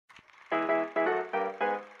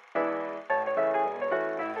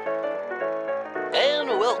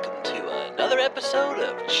another episode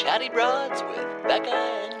of Chatty Broads with Becca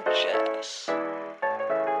and Jess.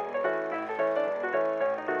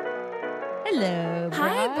 Hello,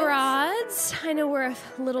 Hi, broads. I know we're a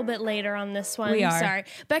little bit later on this one. We are. Sorry.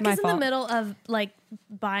 My Becca's in the fault. middle of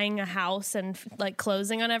buying a house and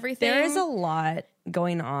closing on everything. There is a lot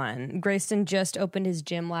going on. Grayston just opened his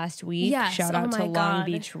gym last week. Yes. Shout out Oh to my Long God.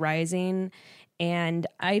 Beach Rising. And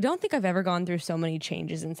I don't think I've ever gone through so many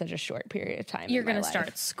changes in such a short period of time. You're going to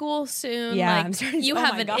start school soon. Yeah, Like, I'm starting. You oh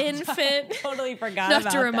have my an gosh, infant. I totally forgot Enough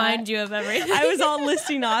about to remind that. you of everything. I was all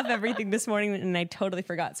listing off everything this morning, and I totally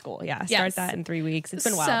forgot school. Yeah, start Yes. that in 3 weeks. It's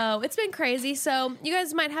been wild. So it's been crazy. So you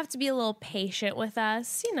guys might have to be a little patient with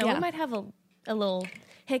us. You know, Yeah. we might have a little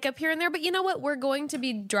hiccup here and there, but you know what? We're going to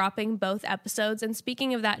be dropping both episodes. And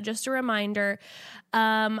speaking of that, just a reminder,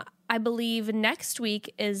 I believe next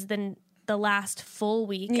week is the last full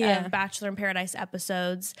week Yeah. of Bachelor in Paradise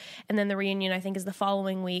episodes, and then the reunion I think is the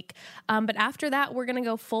following week. But after that, we're gonna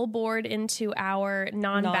go full board into our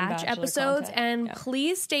non-batch Non-Bachelor episodes, content. and Yeah.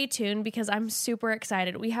 please stay tuned because I'm super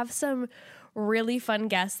excited. We have some really fun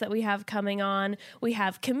guests that we have coming on. We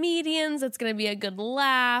have comedians. It's going to be a good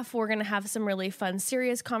laugh. We're going to have some really fun,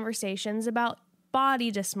 serious conversations about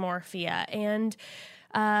body dysmorphia and,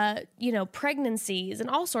 pregnancies and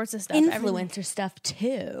all sorts of stuff. Influencer stuff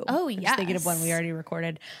too. Oh, I'm just thinking of one we yes. already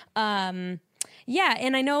recorded. Yeah,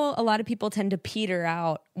 and I know a lot of people tend to peter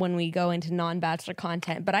out when we go into non-bachelor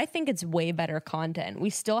content, but I think it's way better content. We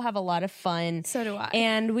still have a lot of fun. So do I.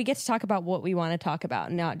 And we get to talk about what we want to talk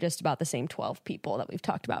about, not just about the same 12 people that we've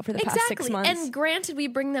talked about for the past 6 months. And granted, we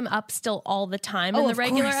bring them up still all the time in Oh, the of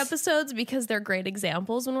regular course. episodes because they're great examples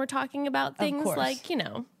examples when we're talking about things course. like,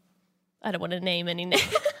 I don't want to name any names.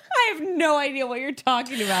 I have no idea what you're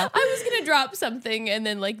talking about. I was gonna drop something and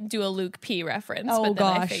then do a Luke P reference, Oh, but then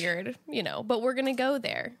I gosh. figured, but we're gonna go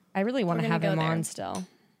there. I really want to gonna have go him there. on still.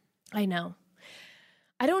 I know.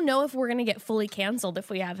 I don't know if we're gonna get fully canceled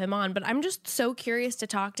if we have him on, but I'm just so curious to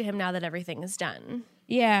talk to him now that everything is done.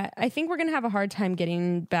 Yeah, I think we're going to have a hard time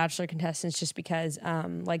getting Bachelor contestants just because,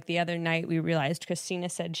 the other night, we realized Christina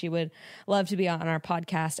said she would love to be on our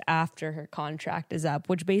podcast after her contract is up,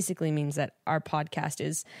 which basically means that our podcast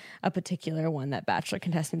is a particular one that Bachelor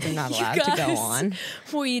contestants are not allowed to go Guys, on.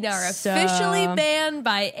 We are So- officially banned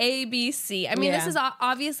by ABC. I mean, Yeah. this is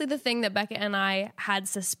obviously the thing that Becca and I had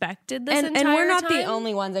suspected this And entire we're not time. the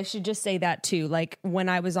only ones. I should just say that too. Like when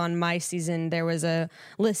I was on my season, there was a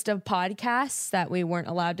list of podcasts that we weren't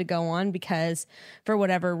allowed to go on because for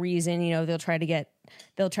whatever reason, they'll try to get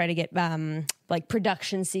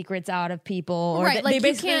production secrets out of people, or Right, they you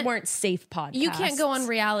basically can't- weren't safe podcasts. You can't go on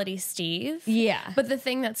Reality Steve. Yeah. But the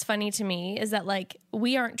thing that's funny to me is that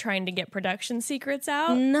we aren't trying to get production secrets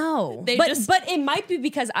out. No, They but just- it might be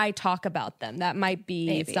because I talk about them. That might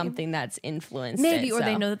be something that's influenced. Maybe, it, or so.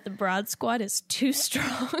 they know that the Broad Squad is too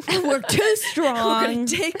strong. we're too strong. We're gonna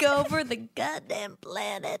take over the goddamn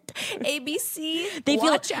planet. ABC, They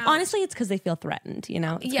feel watch out. honestly, it's because they feel threatened. It's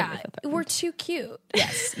 'cause Yeah, they feel threatened. we're too cute.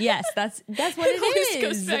 yes, that's what It always it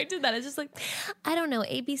goes is. back to that. It's just I don't know.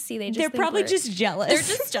 ABC, they just They're think probably we're- just jealous.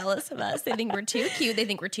 They're just jealous of us. They think we're too cute. They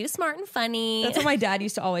think we're too smart and funny. That's what my dad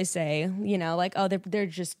used to always say. They're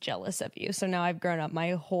just jealous of you. So now I've grown up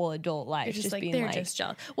my whole adult life You're just being they're just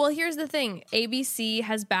jealous. Well, here's the thing. ABC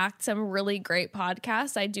has backed some really great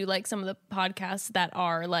podcasts. I do like some of the podcasts that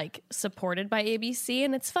are supported by ABC,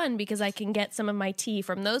 and it's fun because I can get some of my tea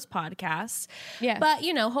from those podcasts. Yeah. But,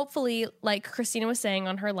 hopefully, like Christina was saying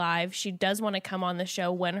on her live, she does want to come on the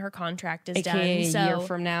show when her contract is AKA done. a So year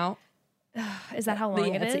from now. is that how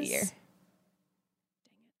long Yeah, it is? it's a year.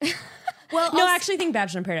 Well, No, I actually think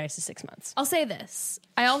Bachelor in Paradise is 6 months. I'll say this.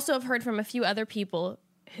 I also have heard from a few other people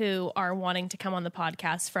who are wanting to come on the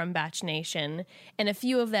podcast from Batch Nation, and a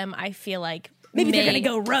few of them I feel like Maybe they're going to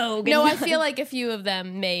go rogue. No, and- I feel like a few of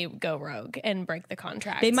them may go rogue and break the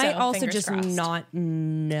contract. they might so also fingers just crossed. not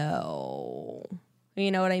know.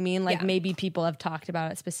 You know what I mean? Yeah. Maybe people have talked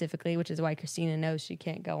about it specifically, which is why Christina knows she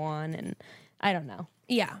can't go on. And I don't know.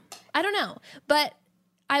 Yeah, I don't know, but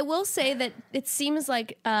I will say that it seems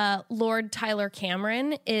like Lord Tyler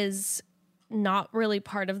Cameron is not really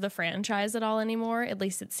part of the franchise at all anymore. At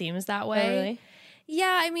least it seems that way. Oh, really?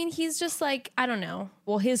 Yeah, I mean, he's just I don't know.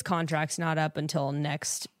 Well, his contract's not up until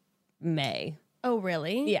next May. Oh,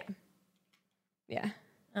 really? Yeah. Yeah.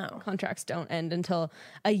 Oh. Contracts don't end until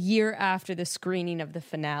a year after the screening of the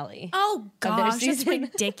finale. Oh their gosh, that's season.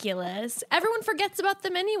 ridiculous. Everyone forgets about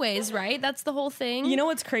them anyways, right? That's the whole thing. You know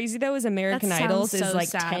what's crazy though is that American sounds Idols so is like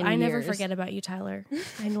sad. 10 I never years. forget about you, Tyler.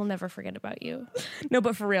 I will never forget about you. No,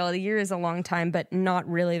 but for real, a year is a long time, but not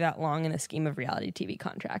really that long in the scheme of reality TV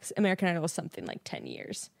contracts. American Idol is something like 10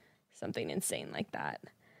 years, something insane like that.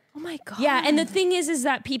 Oh my God. Yeah, and the thing is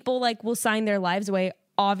that people like will sign their lives away,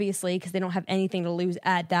 obviously, because they don't have anything to lose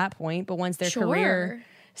at that point. But once their career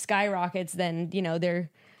skyrockets, then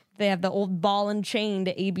they have the old ball and chain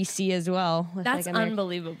to ABC as well. That's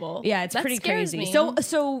unbelievable. Yeah, it's pretty crazy. Me.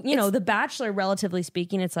 So you know, The Bachelor, relatively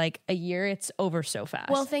speaking, it's like a year. It's over so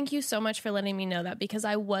fast. Well, thank you so much for letting me know that, because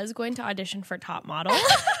I was going to audition for Top Model.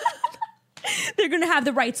 They're going to have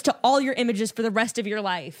the rights to all your images for the rest of your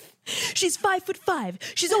life. She's 5'5".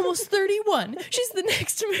 She's almost 31. She's the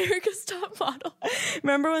next America's Top Model.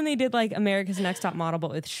 Remember when they did like America's Next Top Model, but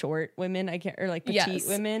with short women? Or like petite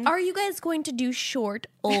women. Are you guys going to do short,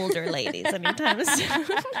 older ladies anytime soon?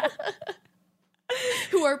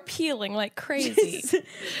 Who are peeling like crazy.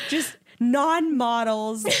 Just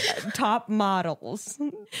non-models, top models.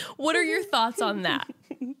 What are your thoughts on that?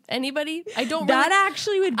 Anybody? That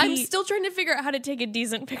actually would be. I'm still trying to figure out how to take a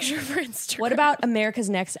decent picture for Instagram. What about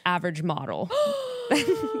America's Next Average Model?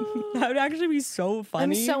 That would actually be so funny.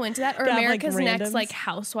 I'm so into that. Or to have, America's like, Next randoms. like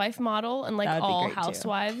housewife model and like That would be all great, too.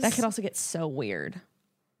 housewives. That could also get so weird.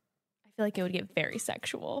 I feel like it would get very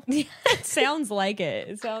sexual. It sounds like it.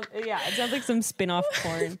 It sounds like some spin-off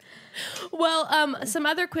porn. Well, some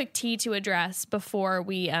other quick tea to address before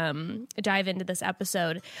we dive into this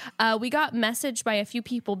episode. We got messaged by a few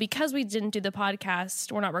people because we didn't do the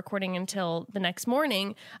podcast. We're not recording until the next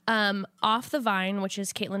morning. Off the Vine, which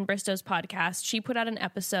is Caitlin Bristow's podcast, she put out an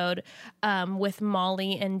episode with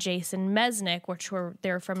Molly and Jason Mesnick, which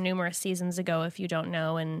they're from numerous seasons ago, if you don't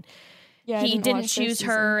know, and he didn't choose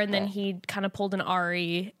her, and then he kind of pulled an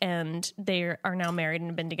Ari, and they are now married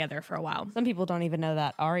and have been together for a while. Some people don't even know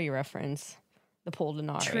that Ari reference. The pulled an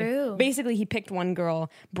Ari. True. Basically, he picked one girl,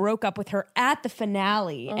 broke up with her at the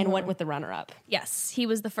finale, and went with the runner-up. Yes, he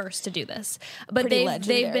was the first to do this. But Pretty they've been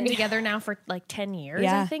legendary. together now for like 10 years,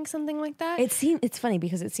 Yeah. I think, something like that. It's funny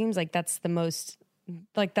because it seems like that's the most,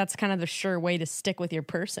 like that's kind of the sure way to stick with your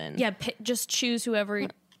person. Yeah, just choose whoever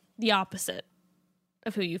the opposite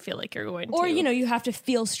of who you feel like you're going to. Or, you know, you have to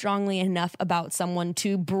feel strongly enough about someone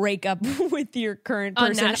to break up with your current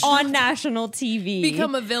person on national TV.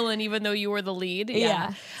 Become a villain even though you were the lead.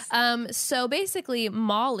 Yeah. So basically,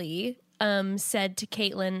 Molly said to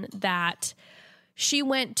Caitlin that she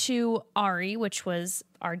went to Ari, which was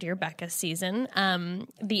our Dear Becca season,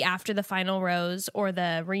 the After the Final Rose or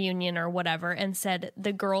the reunion or whatever, and said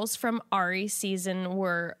the girls from Ari's season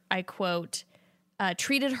were, I quote,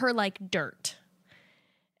 treated her like dirt.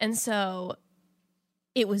 And so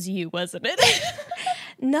it was you, wasn't it?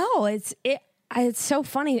 No, it's so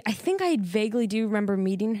funny. I think I vaguely do remember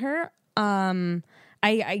meeting her.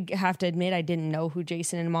 I have to admit I didn't know who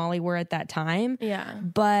Jason and Molly were at that time. Yeah.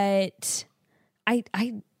 But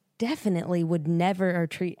I definitely would never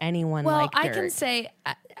treat anyone like dirt. I can say,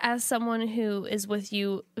 as someone who is with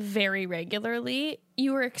you very regularly,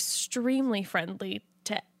 you are extremely friendly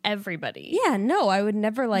to everybody. Yeah, no, I would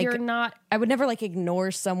never like. You're not. I would never like ignore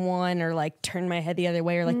someone or like turn my head the other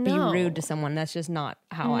way or like be rude to someone. That's just not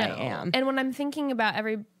how I am. And when I'm thinking about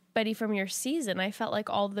everybody from your season, I felt like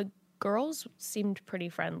all the girls seemed pretty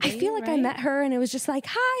friendly. I feel like I met her and it was just like,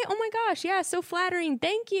 hi, oh my gosh, yeah, so flattering.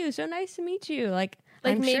 Thank you. So nice to meet you. Like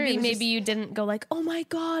maybe you didn't go like, oh my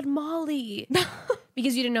God, Molly.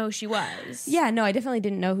 Because you didn't know who she was. Yeah, no, I definitely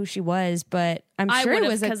didn't know who she was, but I'm sure it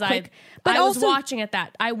was a quick. But I was watching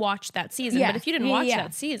I watched that season. Yeah, but if you didn't watch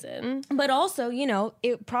that season, but also, you know,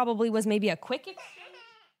 it probably was maybe a quick.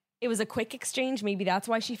 It was a quick exchange. Maybe that's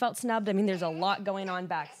why she felt snubbed. I mean, there's a lot going on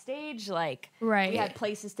backstage. Like, we had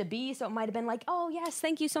places to be, so it might have been like, oh yes,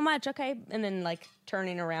 thank you so much. Okay, and then like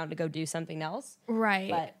turning around to go do something else. Right.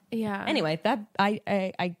 But yeah. Anyway, that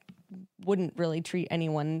I wouldn't really treat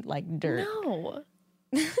anyone like dirt. No.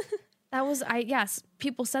 That was yes.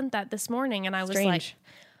 People sent that this morning, and I was like,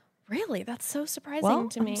 "Really? That's so surprising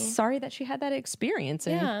to me." I'm sorry that she had that experience.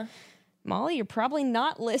 And yeah, Molly, you're probably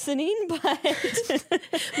not listening, but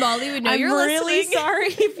Molly, we know you're really listening. Sorry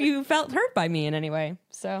if you felt hurt by me in any way.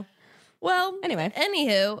 So, well, anyway,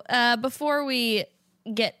 anywho, before we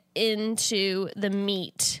get into the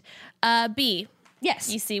meat, B.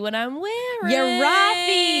 Yes. You see what I'm wearing? Your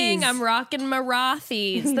Rothy's. I'm rocking my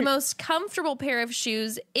Rothy's. The most comfortable pair of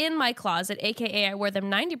shoes in my closet, aka I wear them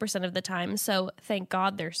 90% of the time, so thank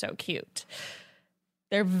God they're so cute.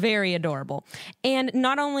 They're very adorable. And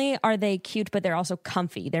not only are they cute, but they're also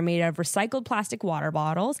comfy. They're made out of recycled plastic water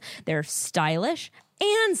bottles. They're stylish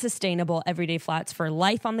and sustainable everyday flats for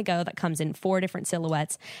life on the go that comes in 4 different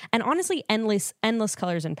silhouettes and honestly endless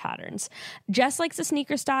colors and patterns. Jess likes the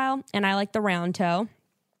sneaker style and I like the round toe.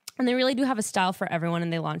 And they really do have a style for everyone,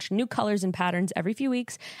 and they launch new colors and patterns every few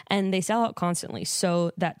weeks, and they sell out constantly,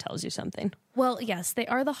 so that tells you something. Well, yes, they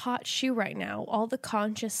are the hot shoe right now. All the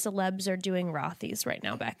conscious celebs are doing Rothy's right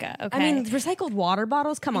now, Becca. Okay. I mean, recycled water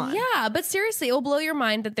bottles, come on. Yeah, but seriously, it will blow your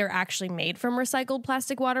mind that they're actually made from recycled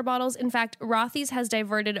plastic water bottles. In fact, Rothy's has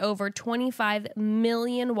diverted over 25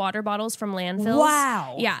 million water bottles from landfills.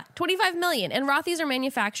 Wow. Yeah, 25 million. And Rothy's are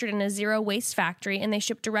manufactured in a zero waste factory, and they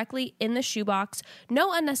ship directly in the shoebox.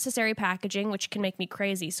 No unnecessary packaging, which can make me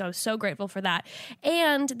crazy. So I'm so grateful for that.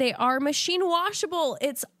 And they are machine washable.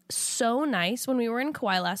 It's so nice. When we were in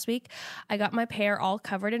Kauai last week, I got my pair all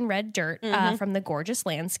covered in red dirt from the gorgeous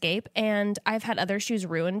landscape, and I've had other shoes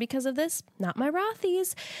ruined because of this. Not my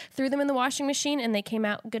Rothy's. Threw them in the washing machine and they came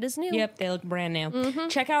out good as new. Yep, they look brand new.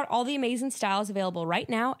 Check out all the amazing styles available right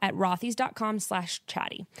now at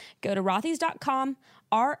rothys.com/chatty. Go to rothys.com,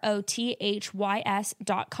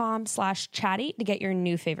 rothys.com/chatty to get your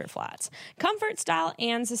new favorite flats. Comfort, style,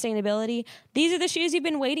 and sustainability. These are the shoes you've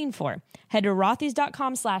been waiting for. Head to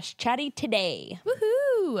rothys.com/chatty today.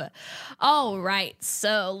 Woohoo! All right,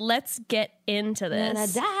 so let's get into this. Gonna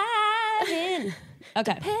dive in.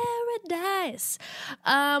 Okay. Paradise.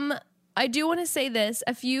 I do want to say this.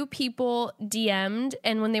 A few people DM'd,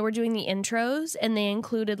 and when they were doing the intros and they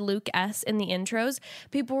included Luke S in the intros,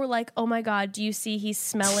 people were like, oh my God, do you see he's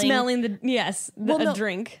smelling a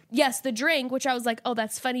drink. Yes, the drink, which I was like, oh,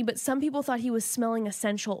 that's funny. But some people thought he was smelling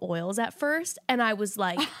essential oils at first. And I was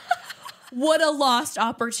like, what a lost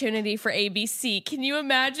opportunity for ABC. Can you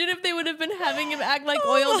imagine if they would have been having him act like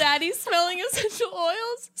Oil Daddy smelling essential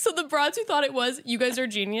oils? So the broads who thought it was, you guys are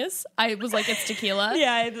genius. I was like, it's tequila.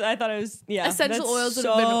 Yeah, I thought it was, Essential oils would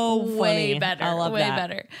have been way better. I love way that.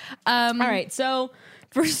 better. All right, so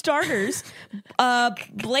for starters,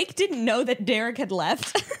 Blake didn't know that Derek had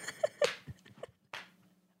left.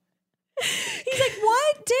 He's like,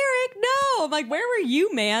 what? Derek, no. I'm like, where were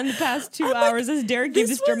you, man, the past 2 hours as Derek gave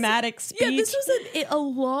this dramatic speech? Yeah, this was a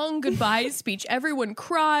long goodbye speech. Everyone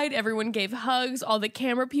cried. Everyone gave hugs. All the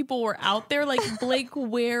camera people were out there. Like, Blake,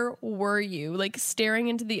 where were you? Like, staring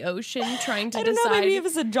into the ocean, trying to decide. I don't know, maybe it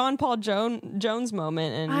was a John Paul Jones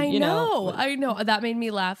moment. And I know. That made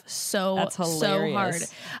me laugh That's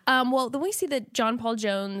hilarious. so hard. Well, then we see that John Paul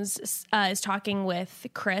Jones is talking with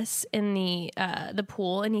Chris in the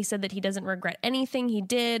pool, and he said that he doesn't regret anything he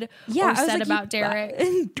did or said about Derek.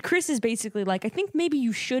 And Chris is basically like, I think maybe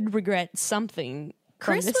you should regret something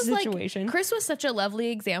from this situation. Chris was such a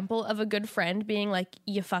lovely example of a good friend being like,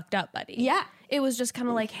 you fucked up, buddy. Yeah. It was just kind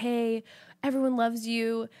of like, hey, everyone loves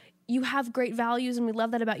you. You have great values, and we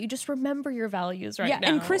love that about you. Just remember your values now.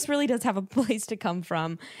 And Chris really does have a place to come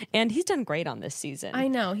from, and he's done great on this season. I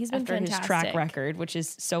know. He's been fantastic. His track record, which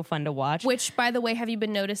is so fun to watch. Which, by the way, have you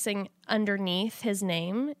been noticing underneath his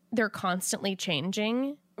name, they're constantly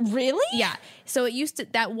changing? Really? Yeah. So it used to,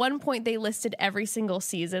 at one point they listed every single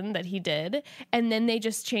season that he did, and then they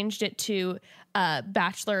just changed it to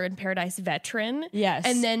Bachelor in Paradise veteran. Yes.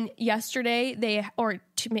 And then yesterday it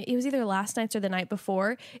was either last night or the night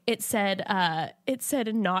before, it said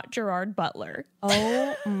not Gerard Butler.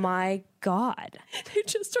 Oh my God. They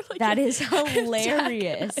just are like, that is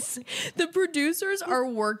hilarious. The producers are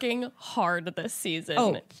working hard this season.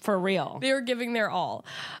 Oh, for real. They are giving their all.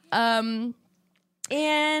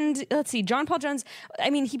 And let's see, John Paul Jones,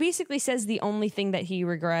 I mean, he basically says the only thing that he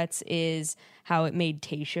regrets is how it made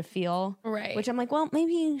Tayshia feel. Right. Which I'm like, well,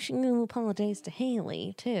 maybe you should go apologize to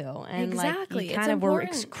Haley too. And exactly. Like, you kind of were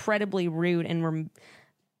incredibly rude and were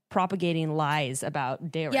propagating lies about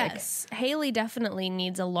Derek. Yes, Haley definitely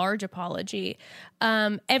needs a large apology.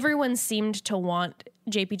 Everyone seemed to want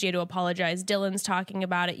JPJ to apologize. Dylan's talking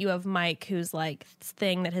about it. You have Mike, who's like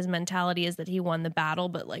saying that his mentality is that he won the battle,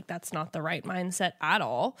 but like that's not the right mindset at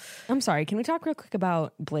all. I'm sorry. Can we talk real quick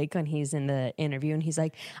about Blake when he's in the interview and he's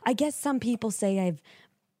like, I guess some people say I've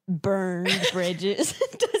burned bridges.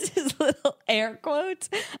 Does his little air quotes.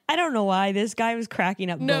 I don't know why this guy was cracking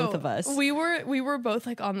up both of us. We were both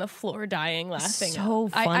like on the floor dying laughing. So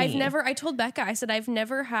funny. I told Becca, I said I've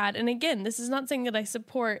never had, and again, this is not saying that I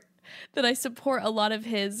support a lot of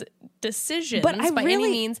his decisions by any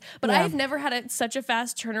means, but I've never had such a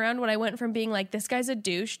fast turnaround when I went from being like, this guy's a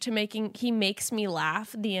douche to he makes me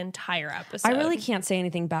laugh the entire episode. I really can't say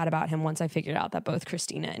anything bad about him once I figured out that both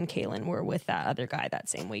Christina and Kaylin were with that other guy that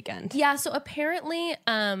same weekend. Yeah, so apparently,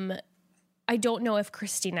 I don't know if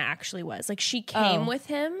Christina actually was. Like, she came with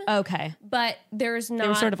him. Okay. But there's not... They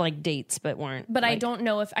were sort of like dates, but weren't. But like,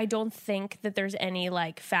 I don't think that there's any,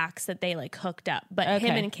 like, facts that they, like, hooked up. But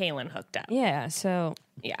him and Kaylin hooked up. Yeah, so...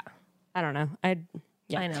 Yeah. I don't know. I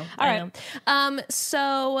know. All right.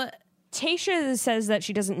 So Tasha says that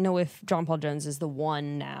she doesn't know if John Paul Jones is the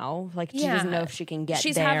one now. Like, she doesn't know if she can get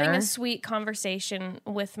She's there. having a sweet conversation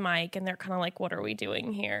with Mike, and they're kind of like, what are we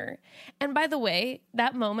doing here? And by the way,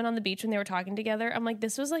 that moment on the beach when they were talking together, I'm like,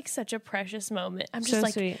 this was like such a precious moment. I'm just So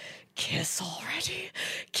like, sweet. kiss already.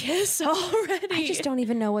 I just don't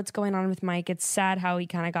even know what's going on with Mike. It's sad how he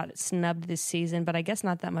kind of got snubbed this season, but I guess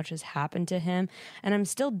not that much has happened to him. And I'm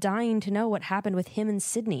still dying to know what happened with him and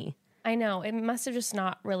Sydney. I know. It must have just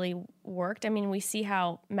not really worked. I mean, we see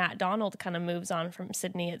how Matt Donald kind of moves on from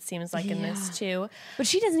Sydney, it seems like, in this too. But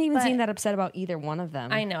she doesn't even seem that upset about either one of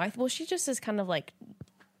them. I know. Well, she just is kind of like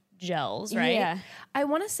gels, right? Yeah. I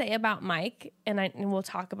want to say about Mike, and we'll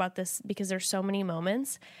talk about this because there's so many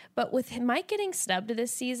moments, but with Mike getting snubbed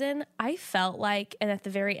this season, I felt like, and at the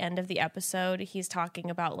very end of the episode, he's talking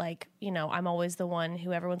about like, you know, I'm always the one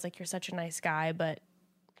who everyone's like, you're such a nice guy, but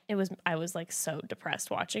I was like so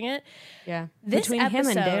depressed watching it. Yeah. This Between him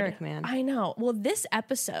and Derek, man. I know. Well, this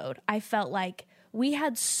episode, I felt like we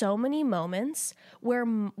had so many moments where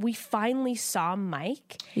we finally saw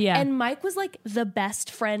Mike. Yeah. And Mike was like the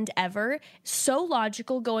best friend ever. So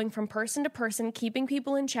logical, going from person to person, keeping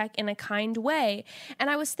people in check in a kind way. And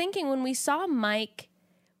I was thinking when we saw Mike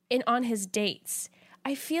on his dates,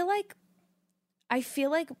 I feel like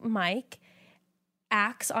Mike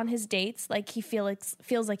acts on his dates like he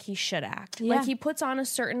feels like he should act. Yeah. Like he puts on a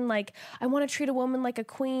certain like, I want to treat a woman like a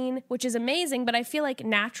queen, which is amazing, but I feel like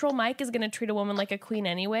natural Mike is going to treat a woman like a queen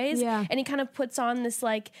anyways. Yeah. And he kind of puts on this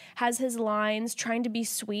like, has his lines, trying to be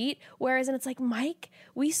sweet, whereas and it's like, Mike,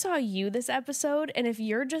 we saw you this episode, and if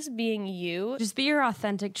you're just being you, Just be your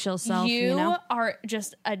authentic, chill self, you you know? are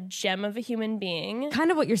just a gem of a human being. Kind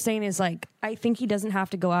of what you're saying is like, I think he doesn't have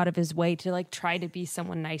to go out of his way to like try to be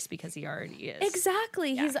someone nice because he already is.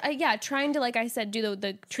 Exactly. He's trying to, like I said, do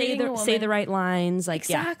the treating the woman. Say the right lines. Like,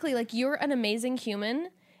 Exactly. Like you're an amazing human,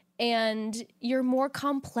 and you're more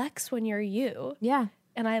complex when you're you. Yeah.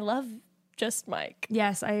 And I love just Mike.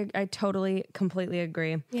 Yes, I totally, completely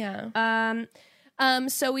agree. Yeah.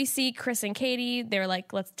 So we see Chris and Katie. They're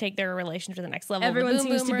like, let's take their relation to the next level. Everyone The boom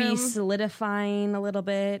seems boom to be room. solidifying a little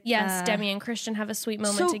bit. Yes, Demi and Christian have a sweet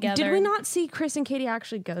moment So together. did we not see Chris and Katie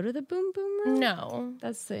actually go to the boom boom room? No.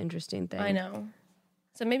 That's the interesting thing. I know.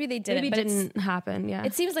 So maybe they didn't. Maybe but it didn't happen. Yeah.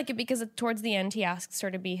 it seems like it because towards the end he asks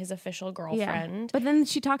her to be his official girlfriend. But then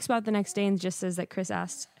she talks about the next day and just says that Chris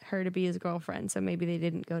asked her to be his girlfriend. So maybe they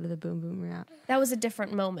didn't go to the boom boom room. That was a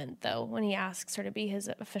different moment though, when he asks her to be his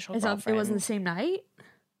official girlfriend. It wasn't the same night?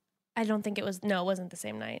 I don't think it was. No, it wasn't the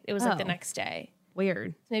same night. It was like the Oh. next day.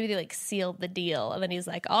 Weird. Maybe they like sealed the deal, and then he's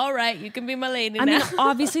like, "All right, you can be my lady I now." mean,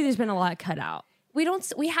 obviously there's been a lot cut out.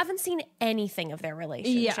 We haven't seen anything of their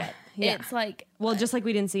relationship. Yeah. It's like, Well, just like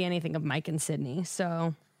we didn't see anything of Mike and Sydney.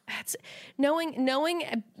 So it's, knowing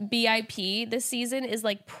BIP this season is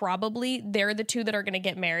like probably they're the two that are going to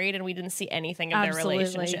get married, and we didn't see anything of their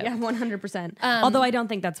relationship. Yeah, 100%. Although I don't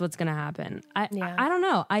think that's what's going to happen. I don't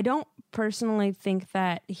know. I don't personally think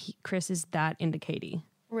that Chris is that into Katie.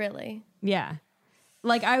 Really? Yeah.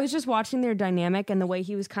 Like, I was just watching their dynamic and the way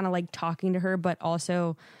he was kind of like talking to her, but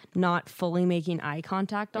also not fully making eye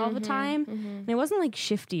contact all the time. And it wasn't like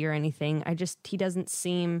shifty or anything. He doesn't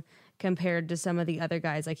seem, compared to some of the other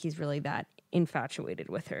guys, like he's really that infatuated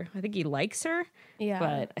with her. I think he likes her. Yeah.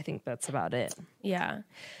 But I think that's about it. Yeah.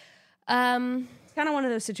 It's kind of one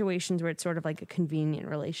of those situations where it's sort of like a convenient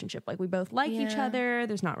relationship. Like, we both like each other.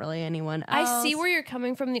 There's not really anyone else. I see where you're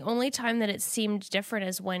coming from. The only time that it seemed different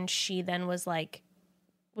is when she then was like,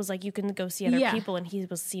 you can go see other people, and he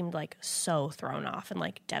seemed like so thrown off and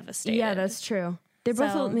like devastated. Yeah, that's true. They're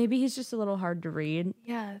both, maybe he's just a little hard to read.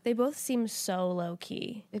 Yeah, they both seem so low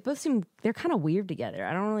key. They're kind of weird together.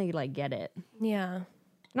 I don't really like get it. Yeah.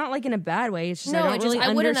 Not like in a bad way. It's just No, I don't really I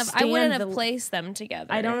wouldn't have the- placed them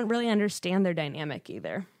together. I don't really understand their dynamic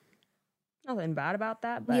either. Nothing bad about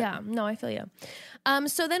that, but Yeah, no, I feel you.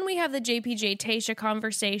 So then we have the JPJ Tasha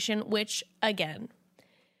conversation, which again,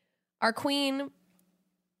 our queen.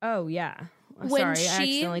 Oh yeah. When Sorry, I she-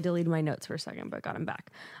 accidentally deleted my notes for a second, but got them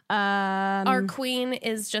back. Our queen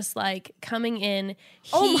is just like coming in.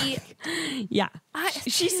 Yeah.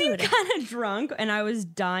 She seemed Dude. kind of drunk, and I was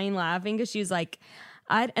dying laughing because she was like,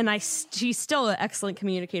 she's still an excellent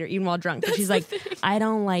communicator even while drunk. But she's like, I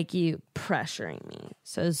don't like you pressuring me,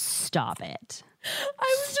 so stop it.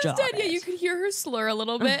 I was Stop just dead. Yeah, it. you could hear her slur a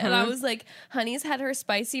little bit, and I was like, "Honey's had her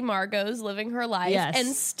spicy Margos, living her life, Yes.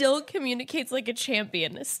 and still communicates like a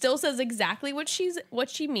champion. Still says exactly what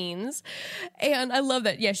she means." And I love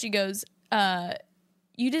that. Yeah, she goes,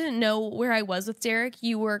 "You didn't know where I was with Derek.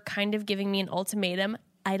 You were kind of giving me an ultimatum.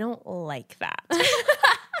 I don't like that." I'm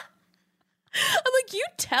like, "You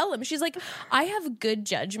tell him." She's like, "I have good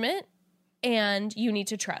judgment, and you need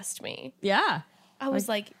to trust me. Yeah. I was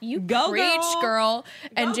like, you go, preach, girl.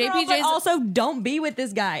 And Go, girl, but JPJ's also don't be with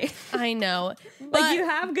this guy. I know. But Like, you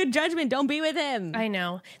have good judgment. Don't be with him. I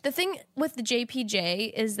know. The thing with the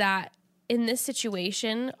JPJ is that in this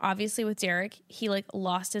situation, obviously with Derek, he like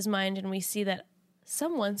lost his mind, and we see that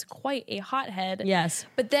someone's quite a hothead. Yes.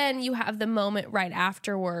 But then you have the moment right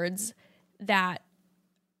afterwards that,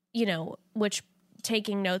 you know, which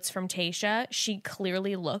taking notes from Tayshia, she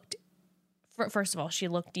clearly looked, first of all, she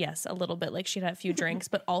looked, yes, a little bit like she'd had a few drinks,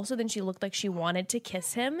 but also then she looked like she wanted to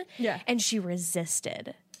kiss him. Yeah. And she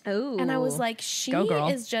resisted. Oh. And I was like, she Go, girl.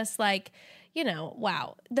 is just like, you know,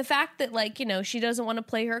 wow. The fact that, like, you know, she doesn't want to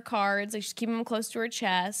play her cards, like she's keeping them close to her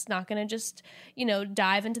chest, not going to just, you know,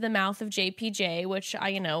 dive into the mouth of JPJ, which I,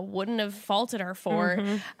 you know, wouldn't have faulted her for.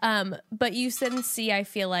 But you didn't see, I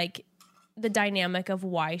feel like, the dynamic of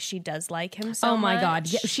why she does like him so much. Oh my God.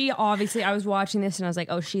 Yeah, she obviously, I was watching this and I was like,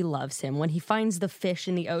 oh, she loves him. When he finds the fish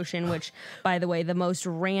in the ocean, which, by the way, the most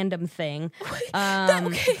random thing. Okay,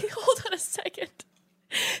 hold on a second.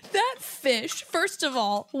 That fish, first of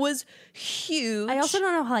all, was huge. I also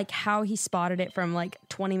don't know how he spotted it from like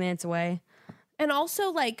 20 minutes away. And also,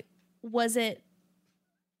 like, was it...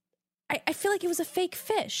 I feel like it was a fake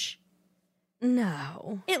fish.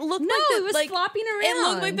 No. It looked No, like it was flopping around. It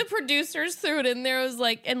looked like the producers threw it in there. It was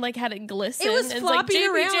like, and like had it glisten. It was It's flopping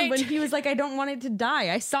like, around when he was like, I don't want it to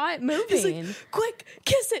die. I saw it moving. He's like, quick,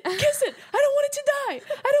 kiss it. I don't want it to die.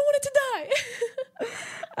 I don't want it to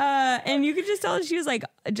die. And you could just tell she was like,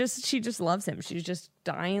 she just loves him. She's just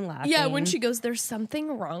dying laughing. Yeah, when she goes, there's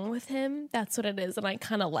something wrong with him. That's what it is. And I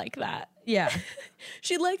kind of like that. Yeah.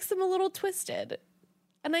 She likes him a little twisted.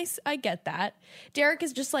 And I get that. Derek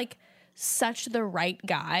is just like such the right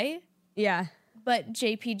guy. Yeah. But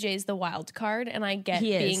JPJ's the wild card, and I get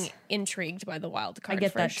He is. being intrigued by the wild card. I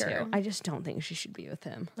get for that sure. too. I just don't think she should be with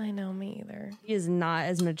him. I know, me either. He is not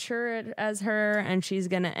as mature as her, and she's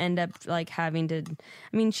gonna end up like having to.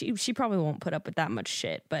 I mean, she probably won't put up with that much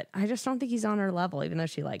shit, but I just don't think he's on her level, even though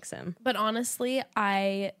she likes him. But honestly,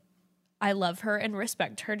 I love her and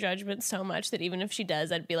respect her judgment so much that even if she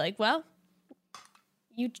does, I'd be like, well,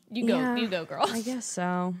 you go, girl. I guess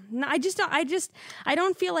so. No, I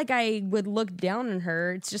don't feel like I would look down on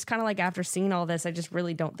her. It's just kind of like after seeing all this, I just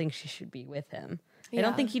really don't think she should be with him. I Yeah.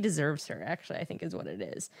 don't think he deserves her, actually, I think is what it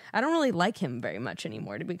is. I don't really like him very much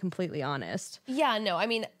anymore, to be completely honest. Yeah, no, I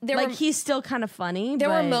mean, He's still kind of funny. there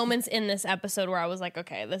were but moments in this episode where I was like,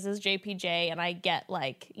 okay, this is JPJ, and I get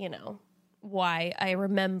like, you know, why I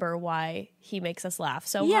remember why he makes us laugh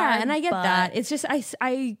so hard. Yeah, and I get but- that. It's just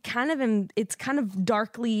I kind of am. It's kind of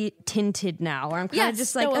darkly tinted now. Where I'm kind Yes, of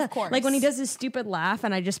just like, no, of course. like when he does his stupid laugh,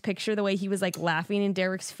 and I just picture the way he was like laughing in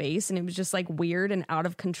Derek's face, and it was just like weird and out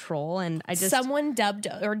of control. And I just Someone dubbed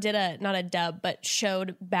or did not a dub, but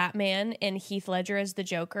showed Batman and Heath Ledger as the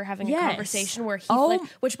Joker having a Yes. conversation where Oh.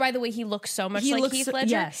 which by the way, he looks so much He like looks Heath so- Ledger.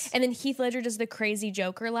 yes. And then Heath Ledger does the crazy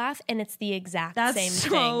Joker laugh, and it's the exact that's same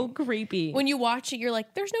so thing. creepy. When you watch it, you're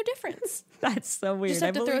like, there's no difference. That's so weird. Just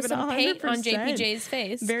have I to throw believe it some paint on 100%. JPJ's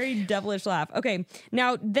face. Very devilish laugh. Okay,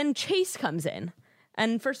 now then Chase comes in,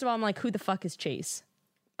 and first of all, I'm like, who the fuck is Chase?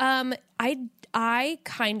 I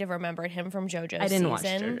kind of remembered him from JoJo's season. I didn't watch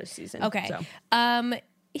JoJo's season. Okay. so.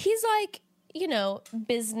 He's like, you know,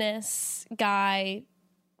 business guy,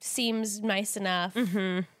 seems nice enough.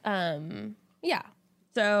 Yeah.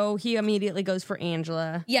 So he immediately goes for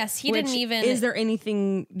Angela. Yes, he didn't which- even. Is there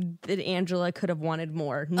anything that Angela could have wanted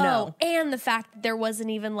more? No. Oh, and the fact that there wasn't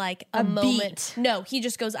even like a moment. beat. No, he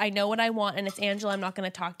just goes, I know what I want, and it's Angela. I'm not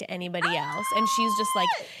going to talk to anybody else. And she's just like,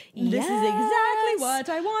 This is exactly what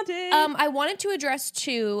I wanted. I wanted to address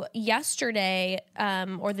too yesterday,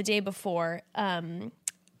 or the day before.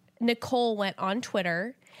 Nicole went on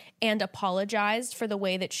Twitter and apologized for the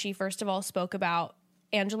way that she first of all spoke about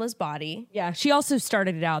Angela's body. Yeah, she also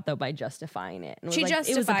started it out though by justifying it. And it She was like,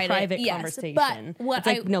 it was justified a it, private yes, conversation. but what it's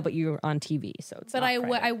like, I- no, but you're on TV, so it's But not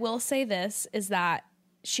what private. I will say this is that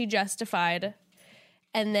she justified,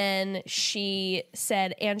 and then she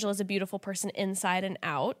said Angela's a beautiful person inside and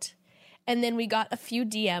out. And then we got a few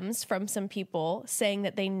DMs from some people saying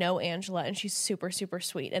that they know Angela and she's super, super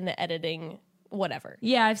sweet, and the editing, whatever.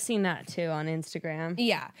 Yeah, I've seen that too on Instagram.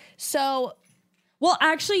 Yeah. So Well,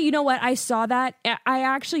 actually, you know what? I saw that. I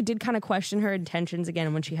actually did kind of question her intentions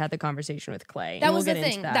again when she had the conversation with Clay. That And was we'll the get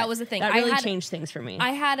into thing. That was the thing. That I really had- changed things for me.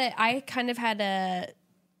 I kind of had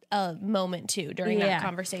a moment too during Yeah. that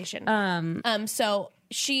conversation. So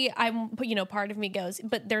part of me goes,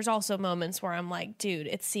 but there's also moments where I'm like, dude,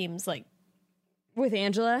 it seems like With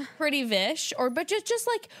Angela? Pretty Vish, but just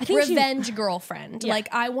like think revenge girlfriend. Yeah. Like,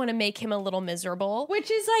 I want to make him a little miserable.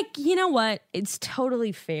 Which is like, you know what? It's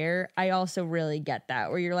totally fair. I also really get that,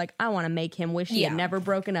 where you're like, I want to make him wish he had Yeah. never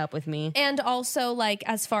broken up with me. And also, like,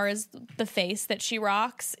 as far as the face that she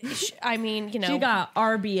rocks, I mean, you know. She got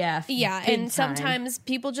RBF. Yeah, big and time. sometimes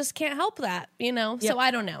people just can't help that, you know? So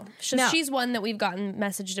I don't know. No. She's one that we've gotten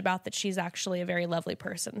messaged about that she's actually a very lovely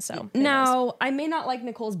person, so. who knows? Now, I may not like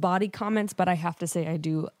Nicole's body comments, but I have to say I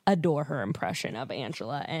do adore her impression of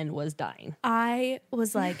Angela and was dying. I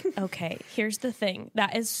was like, okay, here's the thing.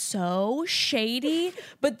 That is so shady,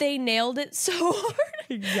 but they nailed it so hard.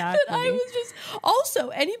 Exactly. That I was just also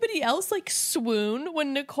anybody else like swoon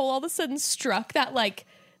when Nicole all of a sudden struck that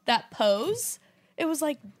pose. It was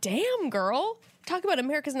like, damn, girl. Talk about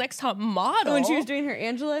America's Next Top Model. When she was doing her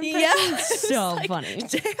Angela impression, Yeah, so like, funny.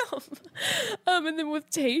 Damn. And then with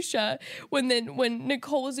Tayshia, when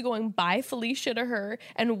Nicole was going by Felicia to her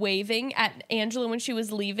and waving at Angela when she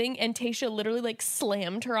was leaving, and Tayshia literally like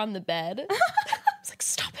slammed her on the bed. I was like,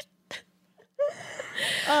 stop it.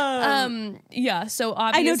 Yeah. So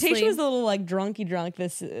I know obviously, Tayshia was a little like drunk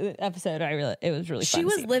this episode. It was really fun. she to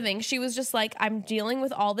was see. living. She was just like, I'm dealing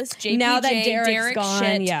with all this JPJ, Now that Derek's Derek gone,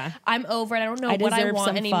 shit. yeah. I'm over it. I don't know I what I deserve want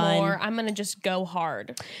some anymore. fun. I'm gonna just go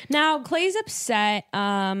hard. Now, Clay's upset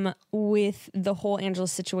with the whole Angela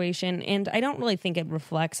situation, and I don't really think it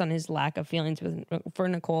reflects on his lack of feelings for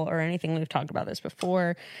Nicole or anything. We've talked about this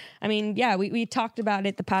before. I mean, yeah, we talked about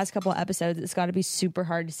it the past couple of episodes. It's got to be super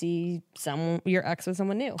hard to see your ex with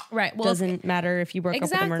someone new. Right. Well, doesn't matter if you broke up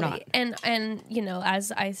with them or not. And you know,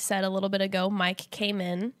 as I said a little bit ago, Mike came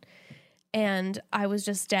in and I was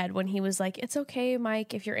just dead when he was like, it's okay,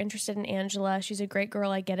 Mike, if you're interested in Angela. She's a great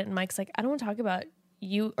girl. I get it. And Mike's like, I don't want to talk about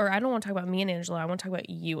you, or I don't want to talk about me and Angela. I want to talk about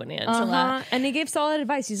you and Angela. And he gave solid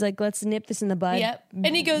advice. He's like, let's nip this in the bud. Yep.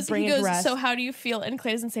 And he goes, Bring it to rest. so how do you feel? And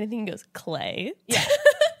Clay doesn't say anything. He goes, Clay? Yeah.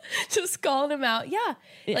 Just calling him out. Yeah.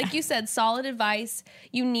 Like you said, solid advice.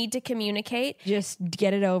 You need to communicate. Just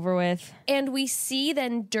get it over with. And we see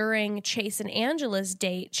then during Chase and Angela's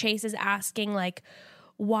date, Chase is asking like,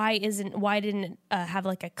 why didn't have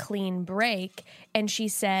like a clean break? And she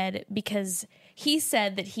said, because he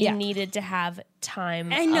said that he needed to have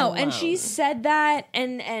time. I know, alone. and she said that,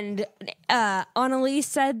 and Annalise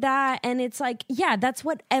said that, and it's like, yeah, that's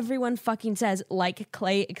what everyone fucking says. Like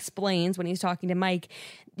Clay explains when he's talking to Mike,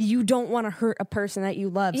 you don't want to hurt a person that you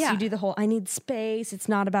love. So Yeah. you do the whole, I need space. It's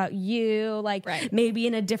not about you. Like maybe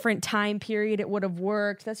in a different time period it would have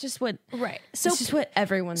worked. That's just what, So that's just what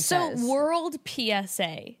everyone says. So world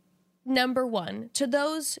PSA. Number one, to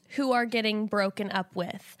those who are getting broken up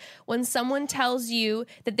with, when someone tells you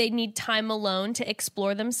that they need time alone to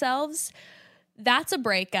explore themselves, that's a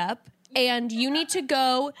breakup. And you need to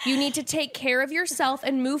go, you need to take care of yourself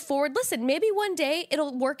and move forward. Listen, maybe one day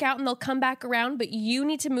it'll work out and they'll come back around, but you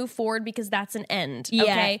need to move forward because that's an end.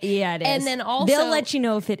 Okay? Yeah, it is. And then also, they'll let you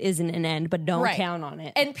know if it isn't an end, but don't Right. count on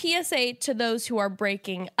it. And PSA to those who are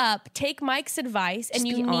breaking up, take Mike's advice and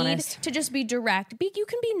you be need honest. to just be direct. You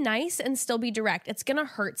can be nice and still be direct. It's going to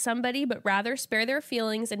hurt somebody, but rather spare their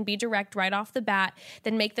feelings and be direct right off the bat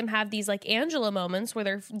than make them have these like Angela moments where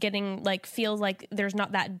they're getting like, feels like there's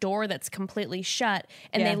not that door that's completely shut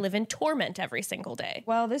and they live in torment every single day.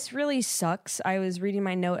 Well, this really sucks. I was reading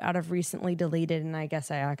my note out of recently deleted, and I guess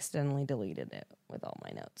I accidentally deleted it with all my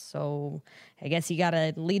notes. So I guess you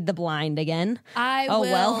gotta lead the blind again. I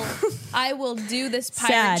will do this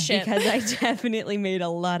pirate Sad, ship. because I definitely made a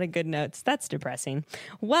lot of good notes. That's depressing.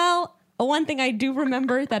 Well, one thing I do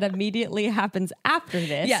remember that immediately happens after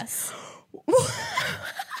this. Yes.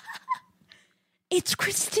 It's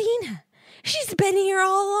Christina. She's been here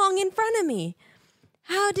all along in front of me.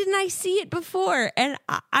 How didn't I see it before? And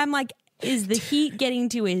I'm like, is the heat getting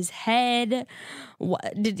to his head?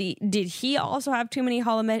 What, did he also have too many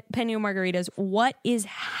jalapeno margaritas? What is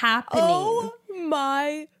happening? Oh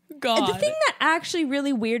my God. The thing that actually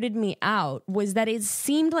really weirded me out was that it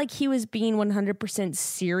seemed like he was being 100%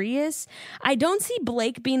 serious. I don't see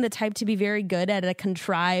Blake being the type to be very good at a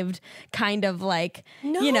contrived kind of like,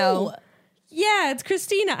 you know, yeah, it's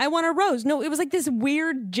Christina. I want a rose. No, it was like this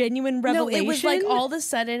weird, genuine revelation. No, it was like all of a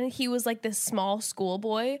sudden he was like this small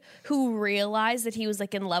schoolboy who realized that he was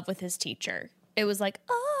like in love with his teacher. It was like,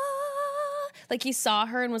 like he saw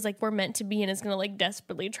her and was like, we're meant to be, and is going to like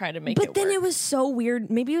desperately try to make it work. But then it was so weird.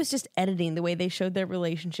 Maybe it was just editing the way they showed their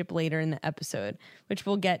relationship later in the episode, which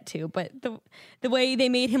we'll get to. But the way they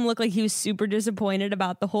made him look like he was super disappointed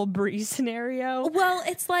about the whole Bree scenario. Well,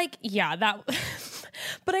 it's like, yeah, that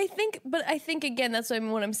But I think again, that's what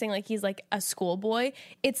I'm saying. Like, he's like a schoolboy.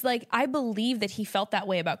 It's like, I believe that he felt that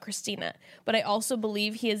way about Christina, but I also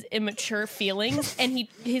believe he has immature feelings and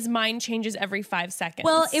his mind changes every 5 seconds.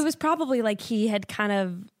 Well, it was probably like he had kind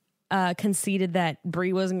of conceded that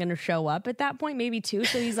Brie wasn't going to show up at that point, maybe too.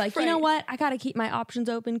 So he's like, you know what? I got to keep my options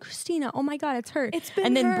open. Christina, oh my God, it's her. It's been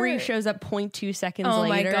and then her. Brie shows up 0.2 seconds Oh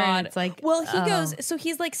later. my God. And it's like, well, he goes, so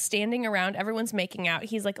he's like standing around, everyone's making out.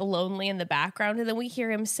 He's like lonely in the background. And then we hear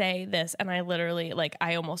him say this. And I literally, like,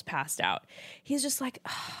 I almost passed out. He's just like,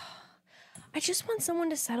 I just want someone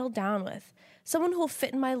to settle down with, someone who will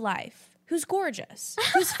fit in my life, who's gorgeous,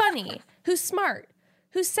 who's funny, who's smart,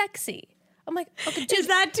 who's sexy. I'm like, okay, dude, is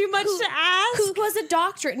that too much to ask? who has a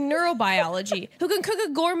doctorate in neurobiology, who can cook a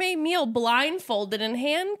gourmet meal blindfolded and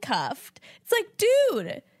handcuffed. It's like,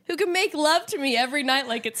 dude, who can make love to me every night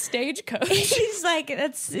like it's Stagecoach. He's like,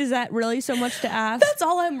 is that really so much to ask? That's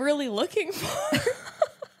all I'm really looking for.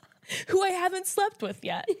 Who I haven't slept with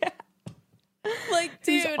yet. Yeah. Like,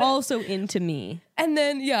 dude. He's also into me. And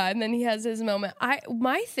then he has his moment.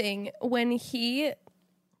 My thing when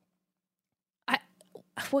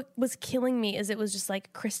what was killing me is it was just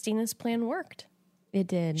like Christina's plan worked. It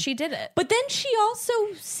did. She did it. But then she also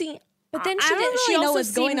But then I don't really she know also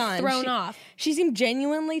what's going seemed on. thrown off. She seemed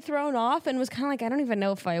genuinely thrown off and was kind of like, I don't even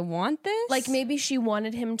know if I want this. Like, maybe she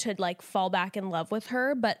wanted him to like fall back in love with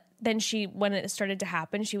her, but then when it started to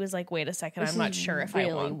happen, she was like, wait a second, I'm not sure if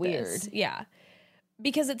I want this. Yeah.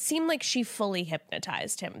 Because it seemed like she fully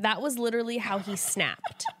hypnotized him. That was literally how he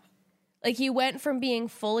snapped. Like, he went from being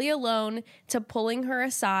fully alone to pulling her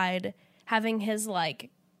aside, having his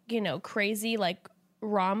like, crazy like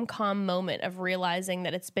rom-com moment of realizing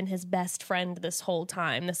that it's been his best friend this whole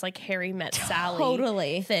time. This like Harry met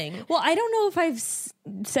Sally thing. Well, I don't know if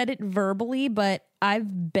I've said it verbally, but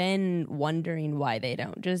I've been wondering why they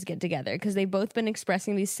don't just get together, because they've both been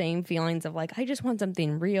expressing these same feelings of like, I just want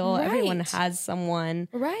something real. Right. Everyone has someone.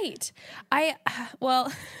 Right.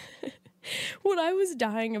 What I was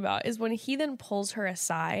dying about is when he then pulls her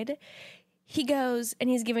aside, he goes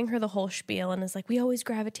and he's giving her the whole spiel and is like, we always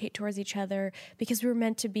gravitate towards each other because we were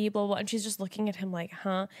meant to be, blah, blah. And she's just looking at him like,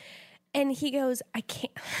 huh? And he goes, I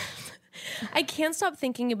can't stop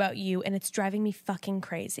thinking about you and it's driving me fucking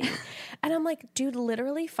crazy. And I'm like, dude,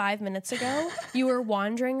 literally 5 minutes ago, you were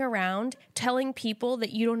wandering around telling people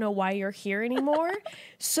that you don't know why you're here anymore.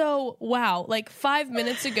 So, wow, like 5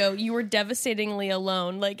 minutes ago, you were devastatingly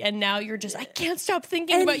alone. Like, and now you're just, I can't stop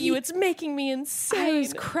thinking about you. It's making me insane. I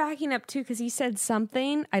was cracking up too, because he said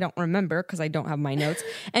something. I don't remember because I don't have my notes.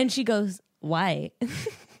 And she goes, why? I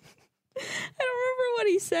don't remember what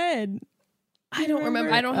he said. I don't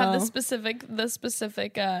remember. I don't have the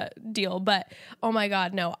specific deal, but oh my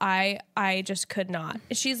God, no, I just could not.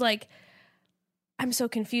 She's like, I'm so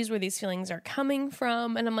confused where these feelings are coming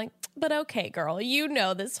from. And I'm like, but okay, girl,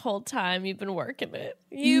 this whole time you've been working it.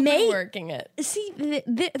 You've been working it. See,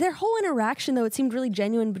 their whole interaction, though, it seemed really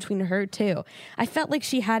genuine between her, too. I felt like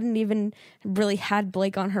she hadn't even really had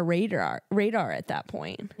Blake on her radar at that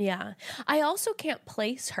point. Yeah. I also can't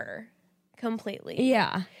place her completely.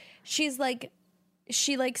 Yeah. She's like,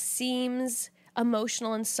 she like seems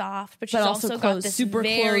emotional and soft, but she's But also got this super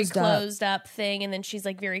very closed up thing. And then she's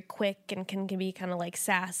like very quick and can be kind of like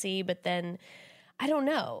sassy, but then I don't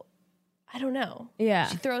know. Yeah.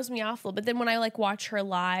 She throws me off a little. But then when I like watch her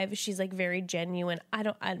live, she's like very genuine.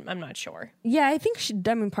 I'm not sure. Yeah, I think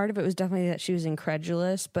part of it was definitely that she was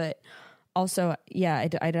incredulous, but also, yeah,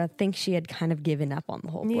 I don't think she had kind of given up on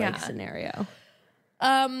the whole Blake scenario.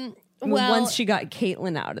 Once she got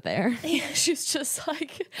Caitlyn out of there. Yeah, she's just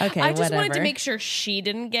like, okay, I just wanted to make sure she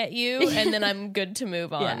didn't get you, and then I'm good to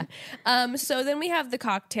move on. Yeah. So then we have the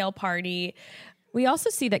cocktail party. We also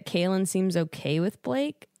see that Caitlyn seems okay with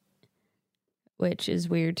Blake, which is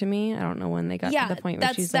weird to me. I don't know when they got to the point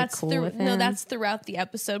where she's like cool with him. No, that's throughout the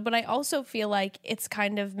episode, but I also feel like it's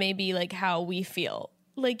kind of maybe like how we feel.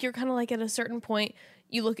 Like, you're kind of like at a certain point,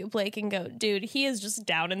 you look at Blake and go, dude, he is just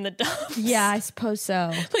down in the dumps. Yeah, I suppose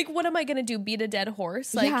so. Like, what am I going to do? Beat a dead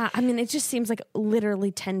horse? Like, yeah, I mean, it just seems like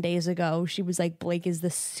literally 10 days ago, she was like, Blake is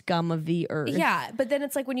the scum of the earth. Yeah, but then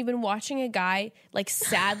it's like when you've been watching a guy, like,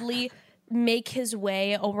 sadly make his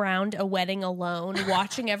way around a wedding alone,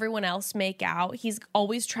 watching everyone else make out. He's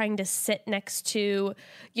always trying to sit next to,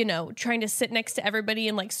 everybody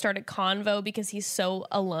and like start a convo because he's so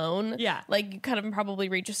alone. Yeah. Like, you kind of probably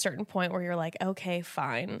reach a certain point where you're like, okay,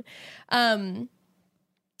 fine.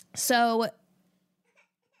 So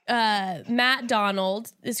Matt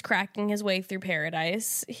Donald is cracking his way through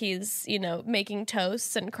paradise. He's, making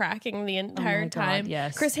toasts and cracking the entire time.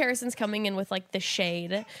 Yes. Chris Harrison's coming in with like the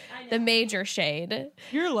shade, the major shade.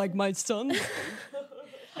 You're like my son.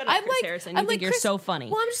 up, Chris Harrison. You think you're so funny.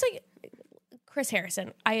 Well, I'm just like, Chris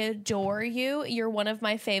Harrison, I adore you. You're one of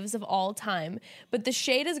my faves of all time. But the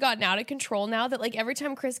shade has gotten out of control now that like every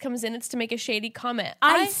time Chris comes in, it's to make a shady comment.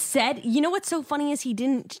 I said, you know what's so funny is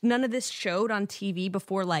none of this showed on TV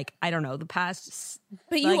before, like, I don't know, the past.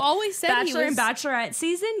 But like, you always said Bachelor he was... and Bachelorette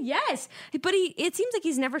season, yes. But it seems like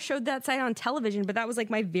he's never showed that side on television, but that was like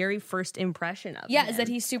my very first impression of him. Is that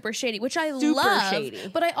he's super shady, which I Super love. shady.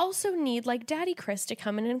 But I also need like Daddy Chris to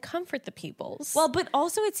come in and comfort the peoples. Well, but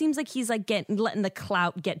also it seems like he's like letting the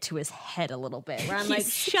clout get to his head a little bit. Where I'm like,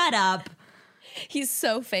 shut up. He's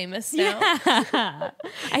so famous now. Yeah.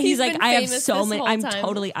 He's like, been I have famous so this many. whole I'm time.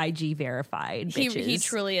 totally IG verified. Bitches. He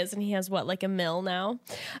truly is, and he has what, like $1 million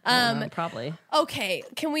now? Probably. Okay,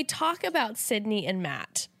 can we talk about Sydney and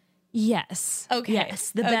Matt? Yes. Okay.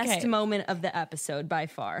 Yes. The best moment of the episode by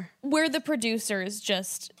far. Where the producers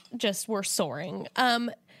just were soaring.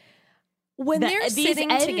 When they're these sitting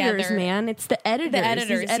editors, together, man, it's the editors.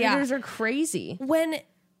 editors, These editors are crazy.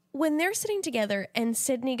 When they're sitting together and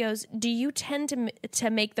Sydney goes, do you tend to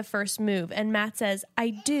make the first move? And Matt says, I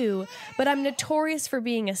do, but I'm notorious for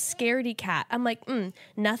being a scaredy cat. I'm like,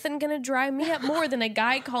 nothing gonna drive me up more than a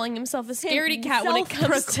guy calling himself a scaredy cat when it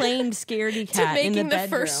comes self-proclaimed scaredy cat making in the the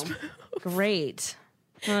first bedroom. Great.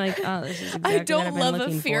 I'm like, oh, this is exactly I what I've don't been love a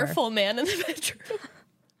looking fearful man in the bedroom.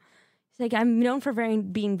 It's like, I'm known for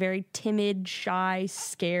being very timid, shy,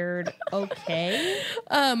 scared. Okay.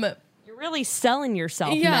 You're really selling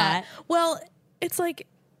yourself, Matt. Well, it's like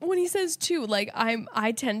when he says too, like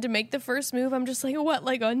I tend to make the first move. I'm just like, what?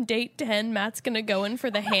 Like on date 10, Matt's gonna go in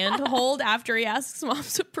for the hand hold after he asks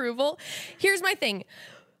mom's approval. Here's my thing.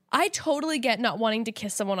 I totally get not wanting to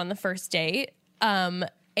kiss someone on the first date.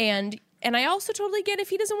 And I also totally get if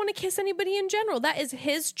he doesn't want to kiss anybody in general. That is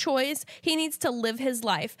his choice. He needs to live his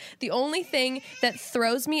life. The only thing that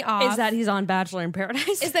throws me off Is that he's on Bachelor in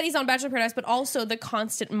Paradise? is that he's on Bachelor in Paradise, but also the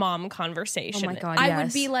constant mom conversation. Oh my God, I would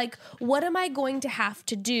yes. be like, what am I going to have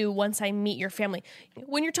to do once I meet your family?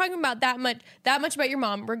 When you're talking about that much about your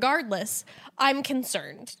mom, regardless, I'm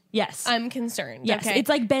concerned. Yes. I'm concerned. Yes. Okay? It's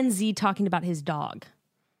like Ben Z talking about his dog.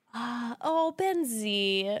 Oh, Ben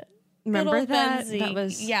Z. Remember Good old that? Ben Z. That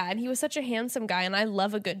was Yeah, and he was such a handsome guy, and I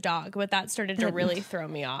love a good dog, but that started to really throw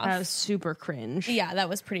me off. that was super cringe. Yeah, that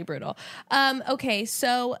was pretty brutal. Okay,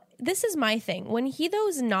 so this is my thing. When he, though,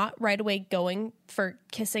 is not right away going for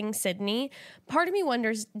kissing Sydney, part of me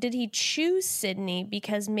wonders, did he choose Sydney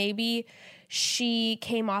because maybe she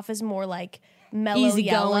came off as more like mellow Easygoing,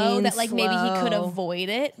 yellow, that like maybe he could slow. avoid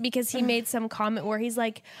it because he made some comment where he's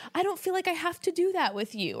like, I don't feel like I have to do that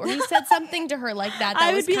with you. Or he said something to her like that.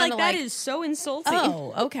 I was would be kinda like, that is so insulting.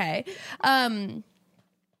 Oh, okay.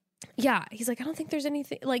 Yeah, he's like, I don't think there's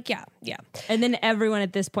anything like, yeah. And then everyone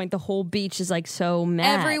at this point, the whole beach is like so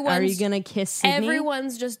mad. Are you Everyone's- gonna kiss Sydney?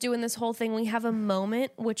 Everyone's just doing this whole thing. We have a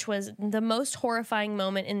moment, which was the most horrifying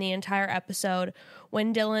moment in the entire episode,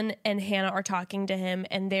 when Dylan and Hannah are talking to him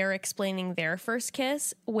and they're explaining their first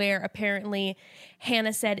kiss, where apparently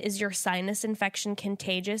Hannah said, is your sinus infection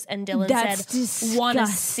contagious? And Dylan said, wanna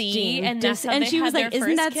see? And that's how and they she had was like, their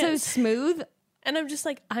isn't first that so kiss. smooth? And I'm just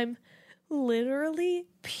like, I'm literally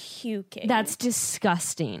puking. That's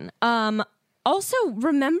disgusting. Also,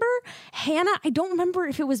 remember Hannah? I don't remember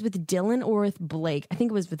if it was with Dylan or with Blake. I think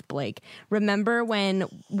it was with Blake. Remember when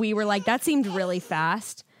we were like, that seemed really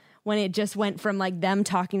fast when it just went from like them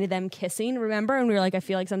talking to them kissing, remember? And we were like, I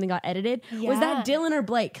feel like something got edited. Was that Yeah. Dylan or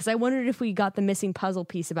Blake? Because I wondered if we got the missing puzzle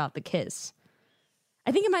piece about the kiss.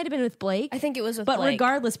 I think it might have been with Blake. I think it was with But Blake.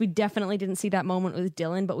 regardless, we definitely didn't see that moment with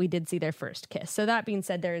Dylan, but we did see their first kiss. So that being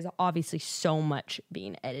said, there is obviously so much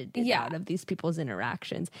being edited Yeah. out of these people's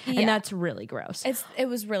interactions. Yeah. And that's really gross. It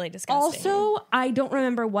was really disgusting. Also, I don't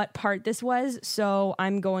remember what part this was, so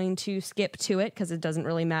I'm going to skip to it because it doesn't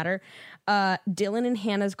really matter. Dylan and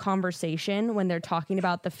Hannah's conversation when they're talking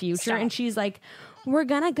about the future, Stop. and she's like, we're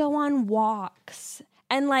gonna go on walks.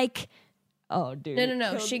 And like, oh, dude.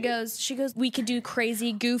 No. She goes, we could do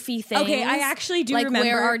crazy, goofy things. Okay, I actually do like remember.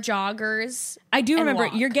 wear our joggers. I do and remember.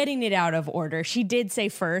 walk. You're getting it out of order. She did say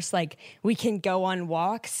first, like, we can go on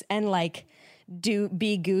walks and like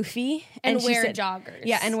be goofy And she wear said- joggers.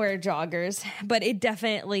 Yeah, and wear joggers. But it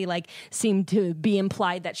definitely like seemed to be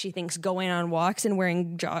implied that she thinks going on walks and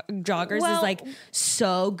wearing joggers Well- is like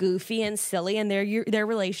so goofy and silly, and their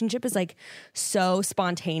relationship is like so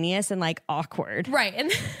spontaneous and like awkward. Right.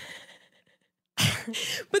 And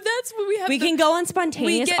but that's what we have. We can go on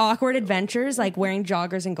spontaneous, get- awkward adventures like wearing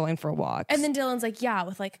joggers and going for walks. And then Dylan's like, yeah,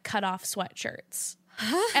 with like cut off sweatshirts.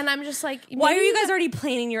 And I'm just like, Why are maybe you guys already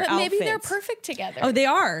planning your But outfits? maybe they're perfect together. Oh, they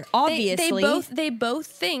are, obviously. They both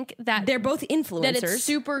think that They're both influencers. that it's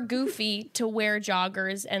super goofy to wear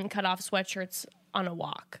joggers and cut off sweatshirts on a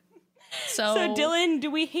walk. So Dylan,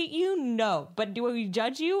 do we hate you? No. But do we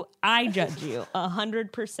judge you? I judge you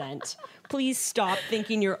 100%. Please stop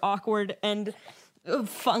thinking you're awkward and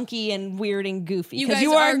funky and weird and goofy, because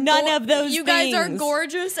you are none of those You things. guys are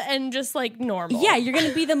gorgeous and just like normal. Yeah, you're going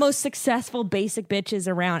to be the most successful basic bitches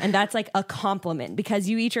around. And that's like a compliment, because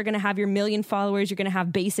you each are going to have your 1 million followers. You're going to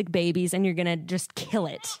have basic babies and you're going to just kill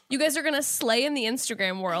it. You guys are gonna slay in the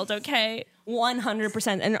Instagram world, okay?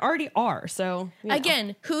 100%. And already are. So, you know.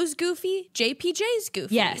 Again, who's goofy? JPJ's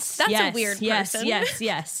goofy. Yes. That's yes, a weird yes, person.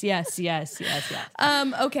 Yes.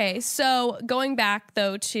 Okay, so going back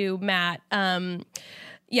though to Matt,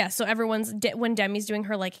 yeah, so when Demi's doing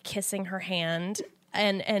her like kissing her hand,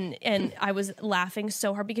 and I was laughing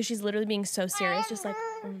so hard because she's literally being so serious, just like.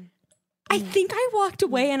 I think I walked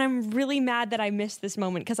away, and I'm really mad that I missed this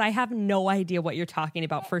moment, because I have no idea what you're talking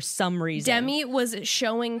about for some reason. Demi was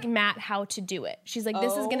showing Matt how to do it. She's like,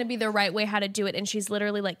 this is going to be the right way how to do it. And she's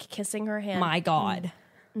literally like kissing her hand. My God.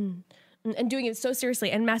 And doing it so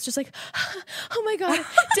seriously. And Matt's just like, oh my God,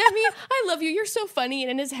 Demi, I love you. You're so funny.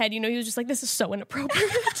 And in his head, he was just like, this is so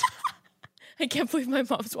inappropriate. I can't believe my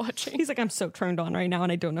mom's watching. He's like, I'm so turned on right now,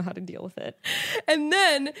 and I don't know how to deal with it. And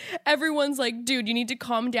then everyone's like, dude, you need to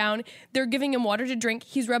calm down. They're giving him water to drink.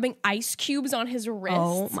 He's rubbing ice cubes on his wrist.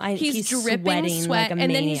 Oh my, he's dripping sweating sweat. like a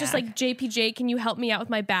and then he's just maniac. like, JPJ, can you help me out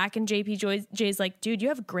with my back? And JPJ's like, dude, you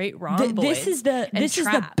have great rhomboids. This is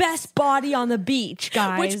the best body on the beach,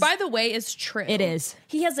 guys. Which, by the way, is true. It is.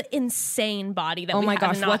 He has an insane body that Oh we my have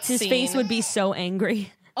gosh, not what's his seen. face would be so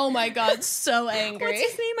angry. Oh my God, so angry. What's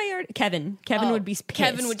his name? Kevin. Kevin would be pissed.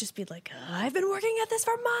 Kevin would just be like, I've been working at this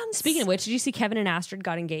for months. Speaking of which, did you see Kevin and Astrid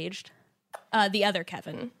got engaged? The other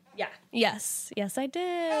Kevin. Yeah. Yes, I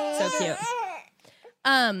did. So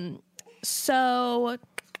cute. So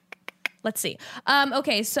let's see.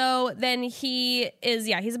 Okay, so then he's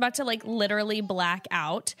about to like literally black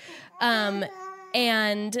out. And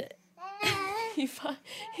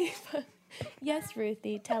yes,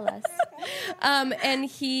 Ruthie, tell us. And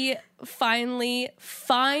he finally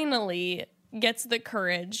gets the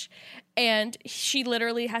courage, and she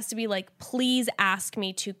literally has to be like, please ask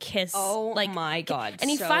me to kiss. Oh like, my God. And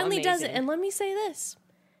he so finally does it. amazing. And let me say this.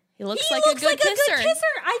 He looks He like looks a good kisser.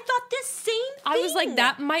 I thought this same thing. I was like,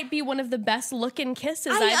 that might be one of the best looking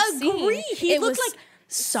kisses I I've agree. seen. He it looked was like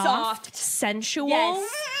soft, sensual.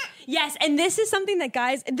 Yes, and this is something that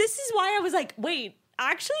guys, this is why I was like, wait,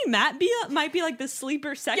 actually Matt might be like the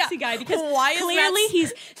sleeper sexy guy, because Why is clearly Matt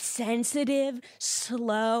he's sensitive,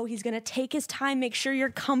 slow, he's gonna take his time, make sure you're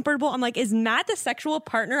comfortable. I'm like, is Matt the sexual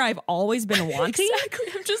partner I've always been wanting? Exactly.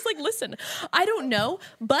 I'm just like, listen, I don't know,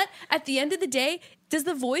 but at the end of the day, is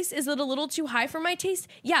it a little too high for my taste?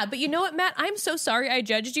 Yeah, but you know what, Matt? I'm so sorry I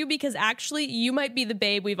judged you, because actually you might be the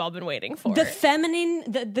babe we've all been waiting for. The feminine,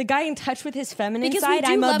 the guy in touch with his feminine because side,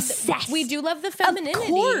 I'm obsessed. We do love the femininity. Of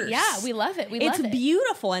course. Yeah, we love it. We love it's it.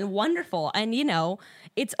 beautiful and wonderful. And,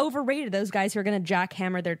 it's overrated, those guys who are going to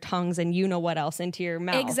jackhammer their tongues and you know what else into your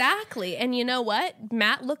mouth. Exactly. And you know what?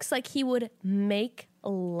 Matt looks like he would make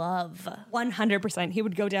love. 100%. He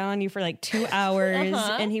would go down on you for like 2 hours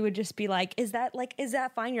and he would just be like, is that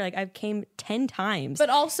fine? You're like, I've came 10 times. But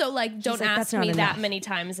also, like, don't like, ask "That's not me that enough." many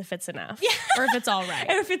times if it's enough. Yeah. Or if it's all right.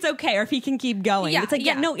 or if it's okay, or if he can keep going. Yeah, It's like,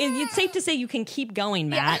 yeah. no, it's safe to say you can keep going,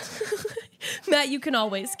 Matt. Matt, you can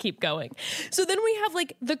always keep going. So then we have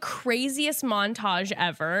like the craziest montage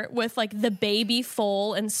ever with like the baby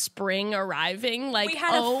foal and spring arriving. Like, We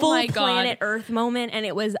had oh a full my God. planet Earth moment, and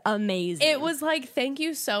it was amazing. It was like, thank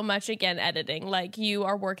you so much again, editing. Like, you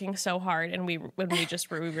are working so hard, and we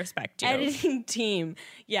respect you. Editing team.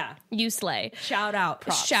 Yeah. You slay. Shout out.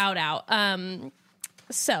 Props. Shout out.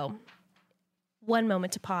 So, one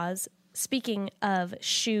moment to pause. Speaking of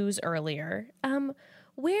shoes earlier,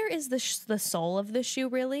 where is the sole of the shoe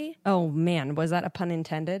really? Oh, man. Was that a pun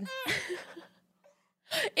intended?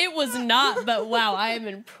 It was not, but wow, I am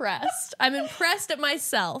impressed. I'm impressed at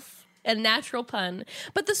myself. A natural pun.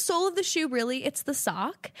 But the sole of the shoe, really, it's the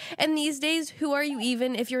sock. And these days, who are you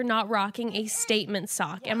even if you're not rocking a statement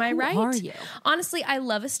sock? Am I right? are you? Honestly, I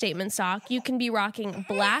love a statement sock. You can be rocking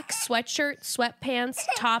black sweatshirt, sweatpants,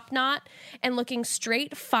 top knot, and looking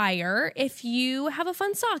straight fire if you have a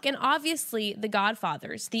fun sock. And obviously, the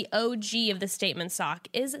Godfathers, the OG of the statement sock,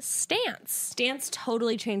 is Stance. Stance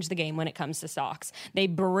totally changed the game when it comes to socks. They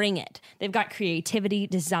bring it. They've got creativity,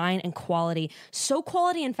 design, and quality. So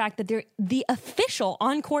quality, in fact, that they're the official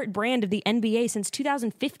on-court brand of the NBA since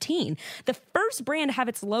 2015. The first brand to have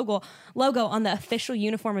its logo on the official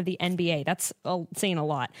uniform of the NBA. That's saying a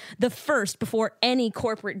lot. The first before any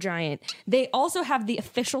corporate giant. They also have the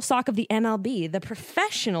official sock of the MLB. The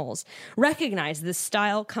professionals recognize the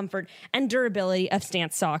style, comfort, and durability of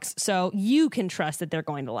Stance socks, so you can trust that they're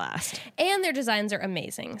going to last. And their designs are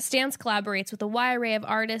amazing. Stance collaborates with a wide array of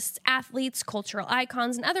artists, athletes, cultural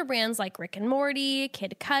icons, and other brands like Rick and Morty,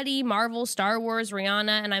 Kid Cudi, Marvel, Star Wars,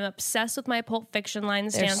 Rihanna, and I'm obsessed with my Pulp Fiction line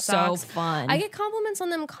Stance socks. So fun. I get compliments on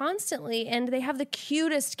them constantly, and they have the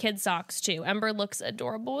cutest kid socks too. Ember looks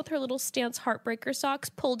adorable with her little Stance Heartbreaker socks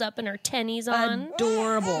pulled up and her tennies on.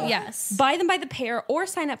 Adorable. Yes. Buy them by the pair or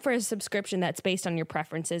sign up for a subscription that's based on your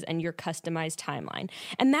preferences and your customized timeline.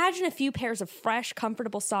 Imagine a few pairs of fresh,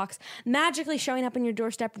 comfortable socks magically showing up on your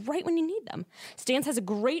doorstep right when you need them. Stance has a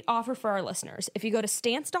great offer for our listeners. If you go to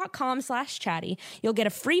stance.com/chatty, you'll get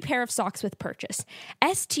a free pair of socks with purchase.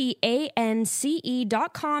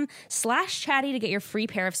 STANCE.com/chatty to get your free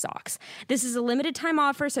pair of socks. This is a limited time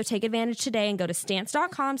offer, so take advantage today and go to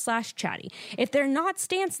stance.com/chatty. If they're not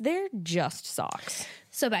Stance, they're just socks.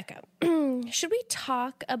 So, Becca, should we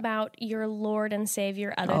talk about your Lord and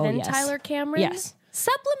Savior other than yes. Tyler Cameron? Yes.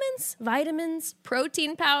 Supplements, vitamins,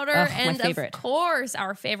 protein powder, and of course,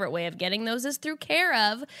 our favorite way of getting those is through Care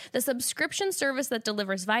of, the subscription service that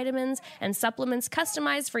delivers vitamins and supplements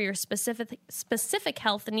customized for your specific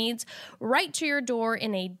health needs right to your door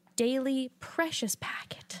in a daily precious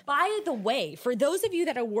packet. By the way, for those of you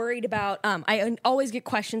that are worried about, I always get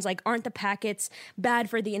questions like, aren't the packets bad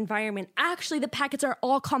for the environment? Actually, the packets are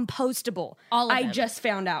all compostable. All of them. I just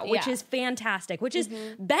found out, which is fantastic, which is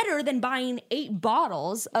better than buying 8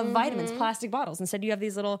 bottles of vitamins, plastic bottles. Instead, you have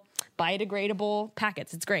these little biodegradable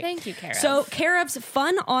packets. It's great. Thank you, Care of. So Care of's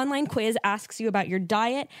fun online quiz asks you about your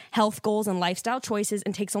diet, health goals, and lifestyle choices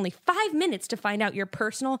and takes only 5 minutes to find out your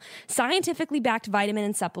personal, scientifically backed vitamin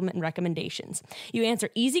and supplement and recommendations. You answer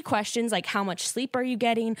easy questions like how much sleep are you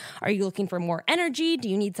getting? Are you looking for more energy? Do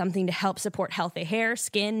you need something to help support healthy hair,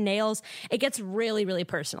 skin, nails? It gets really, really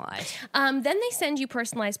personalized. Then they send you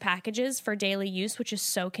personalized packages for daily use, which is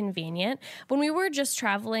so convenient. When we were just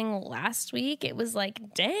traveling last week, it was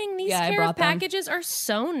like, dang, these Care of packages are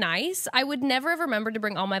so nice. I would never have remembered to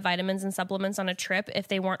bring all my vitamins and supplements on a trip if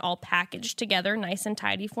they weren't all packaged together nice and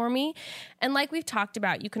tidy for me. And like we've talked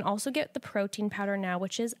about, you can also get the protein powder now,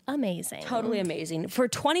 which is amazing. Totally amazing. For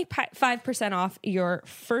 25% off your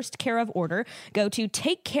first Care of order, go to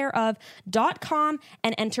takecareof.com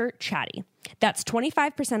and enter chatty. That's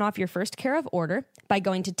 25% off your first Care of order by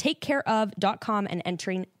going to takecareof.com and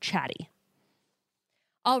entering chatty.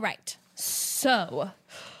 All right. So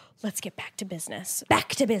let's get back to business. Back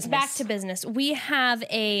to business. We have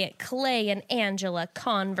a Clay and Angela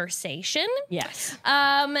conversation. Yes.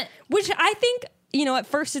 Which I think, at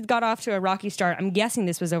first it got off to a rocky start. I'm guessing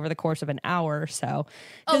this was over the course of an hour or so.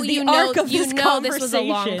 Oh, the arc of this was a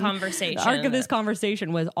long conversation. The arc of this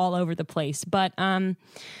conversation was all over the place. But,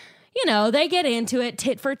 they get into it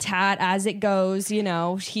tit for tat as it goes.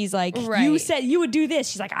 He's like, You said you would do this.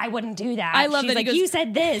 She's like, I wouldn't do that. I love She's that he like, goes, you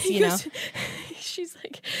said this, She's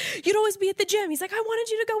like, you'd always be at the gym. He's like, I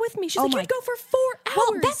wanted you to go with me. She's like, you'd go for 4 hours.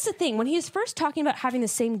 Well, that's the thing. When he was first talking about having the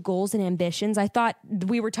same goals and ambitions, I thought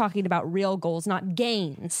we were talking about real goals, not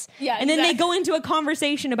gains. Yeah, and then they go into a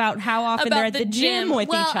conversation about how often they're at the gym with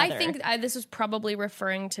each other. I think this was probably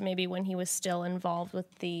referring to maybe when he was still involved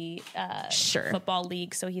with the football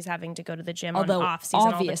league, so he's having to go to the gym on off season all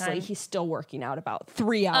the time. Obviously, he's still working out about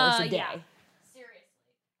 3 hours a day. Yeah.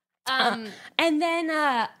 And then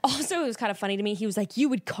also it was kind of funny to me. He was like, you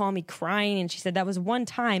would call me crying. And she said that was one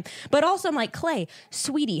time. But also I'm like, Clay,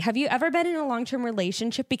 sweetie, have you ever been in a long-term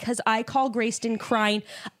relationship? Because I call Grayston crying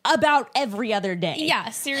about every other day.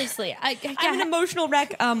 Yeah, seriously. I'm an emotional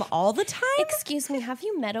wreck all the time. Excuse me, have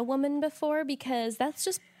you met a woman before? Because that's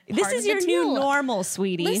just this is your new normal,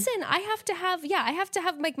 sweetie. Listen, I have to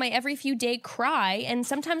have like my every few day cry, and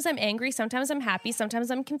sometimes I'm angry, sometimes I'm happy,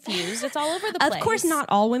 sometimes I'm confused. It's all over the place. Of course, not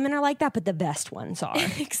all women are like that, but the best ones are.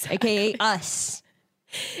 Exactly. AKA us.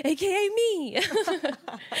 AKA me.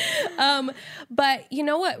 But you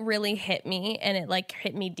know what really hit me, and it like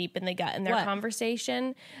hit me deep in the gut in their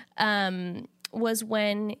conversation, was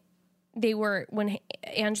when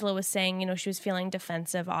Angela was saying, she was feeling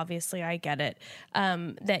defensive. Obviously, I get it.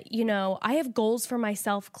 That, I have goals for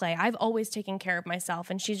myself, Clay. I've always taken care of myself.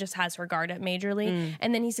 And she just has her guard up majorly.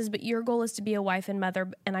 And then he says, but your goal is to be a wife and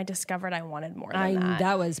mother. And I discovered I wanted more than that.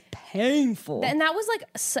 That was painful. And that was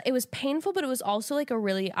it was painful, but it was also like a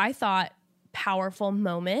really, I thought, powerful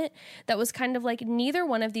moment that was kind of like neither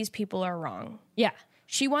one of these people are wrong. Yeah.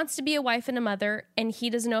 she wants to be a wife and a mother, and he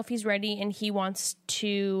doesn't know if he's ready, and he wants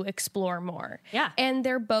to explore more. Yeah. And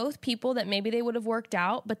they're both people that maybe they would have worked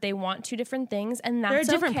out, but they want two different things, and that's There are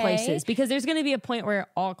different okay. places because there's going to be a point where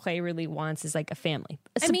all Clay really wants is like a family.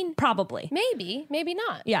 Probably. Maybe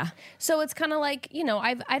not. Yeah. So it's kind of like, you know,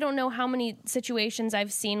 I don't know how many situations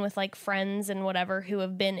I've seen with like friends and whatever who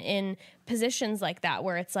have been in positions like that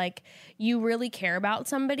where it's like you really care about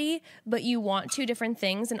somebody, but you want two different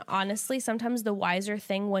things. And honestly, sometimes the wiser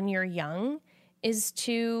thing when you're young is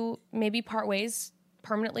to maybe part ways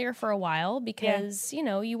permanently or for a while because, you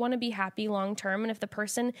know, you want to be happy long term. And if the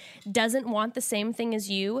person doesn't want the same thing as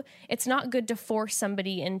you, it's not good to force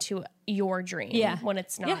somebody into your dream when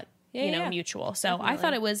it's not. Mutual. So definitely. I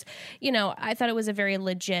thought it was a very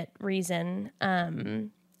legit reason.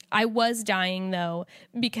 I was dying though,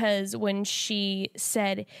 because when she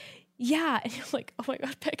said, yeah, and you're like, oh my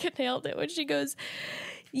God, Becca nailed it. When she goes,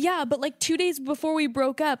 yeah, but like 2 days before we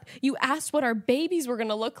broke up, you asked what our babies were going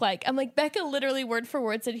to look like. I'm like, Becca literally word for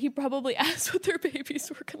word said he probably asked what their babies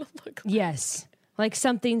were going to look like. Yes. Like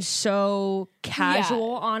something so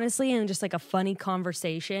casual, honestly, and just like a funny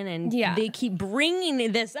conversation. And they keep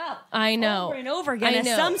bringing this up I know. over and over again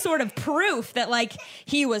as some sort of proof that like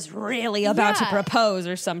he was really about to propose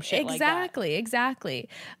or some shit like that. Exactly.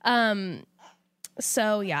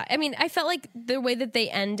 So yeah, I mean, I felt like the way that they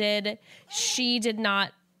ended, she did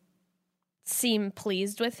not seem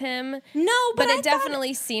pleased with him. No, but it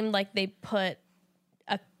definitely seemed like they put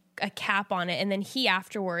a cap on it. And then he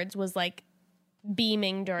afterwards was like,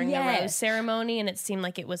 beaming during the rose ceremony, and it seemed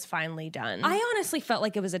like it was finally done. I honestly felt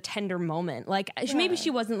like it was a tender moment. Like maybe she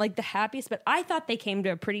wasn't like the happiest, but I thought they came to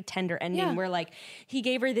a pretty tender ending where like he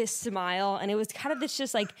gave her this smile, and it was kind of this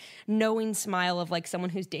just like knowing smile of like someone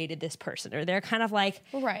who's dated this person, or they're kind of like,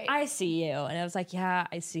 I see you, and I was like, yeah,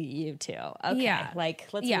 I see you too. Okay, like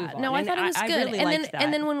let's move on. No, I thought it was good. I really liked that.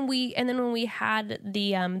 And then when we had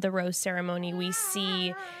the rose ceremony, we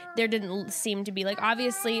see. There didn't seem to be like,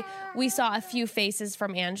 obviously we saw a few faces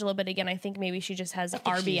from Angela, but again, I think maybe she just has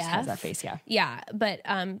RBF. She just has that face, yeah. But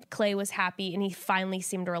Clay was happy, and he finally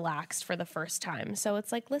seemed relaxed for the first time. So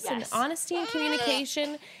it's like, listen, honesty and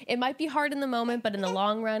communication. It might be hard in the moment, but in the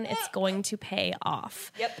long run, it's going to pay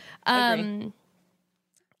off. Yep. Agree.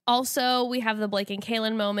 Also, we have the Blake and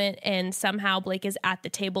Kaylin moment, and somehow Blake is at the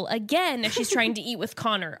table again as she's trying to eat with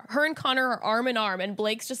Connor. Her and Connor are arm in arm, and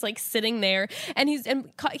Blake's just like sitting there, and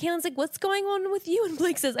Kaylin's like, "What's going on with you?" And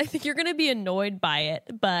Blake says, "I think you're gonna be annoyed by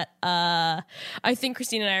it, but I think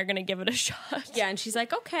Christina and I are gonna give it a shot." Yeah, and she's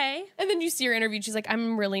like, "Okay." And then you see her interviewed. She's like,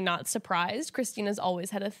 "I'm really not surprised. Christina's always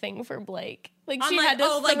had a thing for Blake." Like she had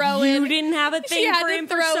to throw in. You didn't have a thing for him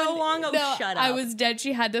for so long. Oh, shut up! I was dead.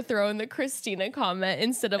 She had to throw in the Christina comment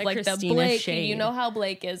instead of like the Blake. Shade. You know how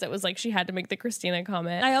Blake is. It was like she had to make the Christina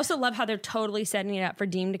comment. I also love how they're totally setting it up for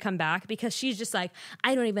Dean to come back, because she's just like,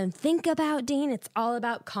 I don't even think about Dean. It's all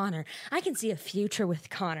about Connor. I can see a future with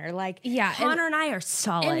Connor. Like, Connor and I are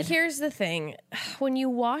solid. And here's the thing: when you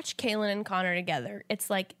watch Kaylin and Connor together, it's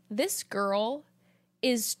like this girl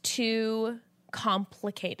is too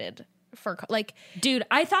complicated. For like, dude,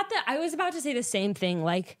 I thought that I was about to say the same thing.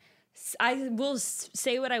 Like, I will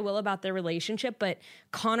say what I will about their relationship, but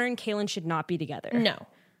Connor and Kaylin should not be together. No.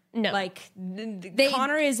 Like,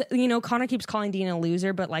 Connor is, Connor keeps calling Dean a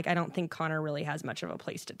loser, but like, I don't think Connor really has much of a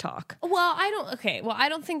place to talk. Well, I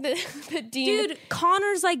don't think that Dean. Dude,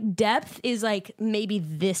 Connor's like depth is like maybe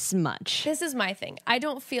this much. This is my thing. I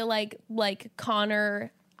don't feel like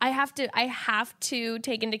Connor. I have to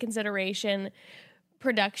take into consideration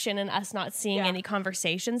production and us not seeing any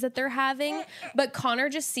conversations that they're having, but Connor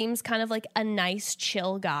just seems kind of like a nice,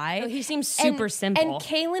 chill guy. Oh, he seems super simple. And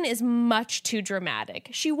Kaylin is much too dramatic.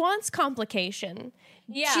 She wants complication.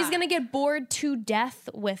 Yeah. She's gonna get bored to death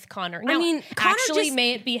with Connor. Now, Connor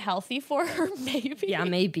may it be healthy for her? Maybe. Yeah,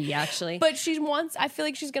 maybe, actually. But I feel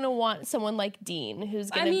like she's gonna want someone like Dean,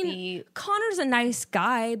 who's gonna be... Connor's a nice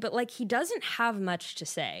guy, but like he doesn't have much to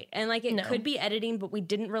say. And like it could be editing, but we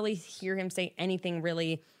didn't really hear him say anything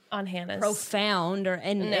really on Hannah's profound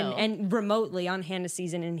and remotely on Hannah's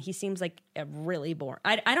season, and he seems like a really boring.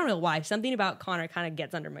 I don't know why. Something about Connor kind of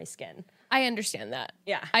gets under my skin. I understand that.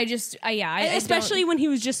 Yeah. Especially when he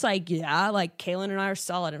was just like, like Kaylin and I are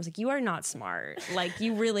solid. I was like, you are not smart. Like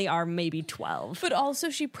you really are maybe 12. But also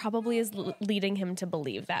she probably is leading him to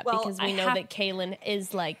believe that because we know that Kaylin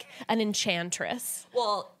is like an enchantress.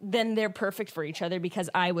 Well, then they're perfect for each other because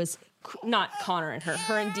I was not Connor and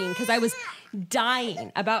her and Dean, because I was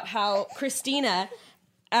dying about how Christina,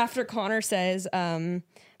 after Connor says,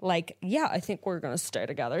 like, yeah, I think we're going to stay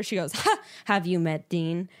together. She goes, ha, have you met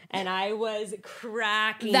Dean? And I was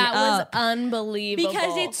cracking That was up. unbelievable.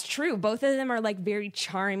 Because it's true. Both of them are like very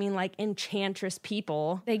charming, like enchantress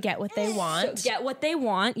people. they get what they want. So get what they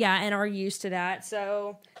want, yeah, and are used to that.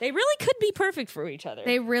 So they really could be perfect for each other.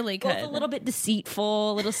 They really could. both a little bit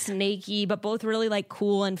deceitful, a little snaky, but both really like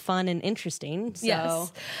cool and fun and interesting. So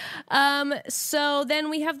Yes. So then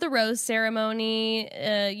we have the rose ceremony.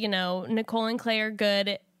 Nicole and Clay are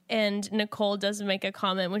good. And Nicole does make a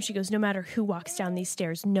comment when she goes, no matter who walks down these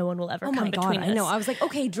stairs, no one will ever oh come my god, between us. I know. I was like,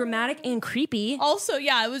 okay, dramatic and creepy. Also,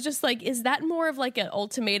 yeah, I was just like, is that more of like an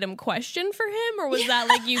ultimatum question for him? Or was that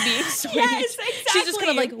like you being sweet? Yes, She's just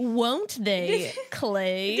kind of exactly. like, won't they,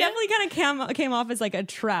 Clay? Definitely kind of came off as like a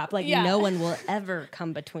trap. Like Yeah. no one will ever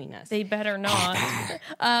come between us. They better not.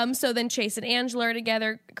 So then Chase and Angela are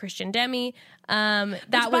together, Christian Demi.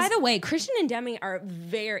 By the way, Christian and Demi are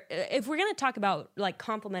very, if we're going to talk about like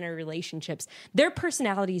complementary relationships, their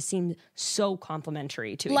personalities seem so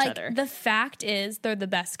complementary to each like other. the fact is they're the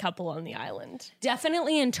best couple on the island.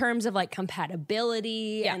 Definitely in terms of like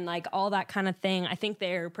compatibility Yeah. and like all that kind of thing. I think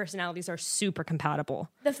their personalities are super compatible.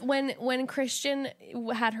 When Christian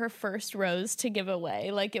had her first rose to give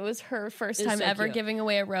away, like it was her first time so ever cute. giving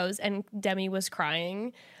away a rose, and Demi was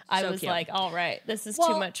crying. I So was cute. like, all right, this is Well,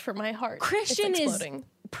 too much for my heart. Christian it's is exploding.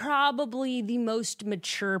 probably the most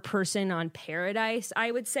mature person on Paradise,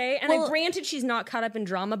 I would say. And Well- granted, she's not caught up in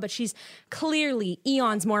drama, but she's clearly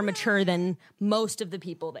eons more mature than most of the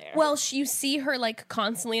people there. Well, you see her like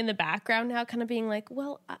constantly in the background now, kind of being like,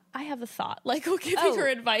 well, I have a thought. Like, giving her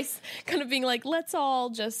advice, kind of being like, let's all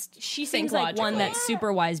just she think seems like one logically. that's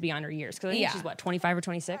super wise beyond her years. Because I think Yeah. she's, what, 25 or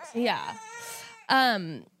 26? Yeah.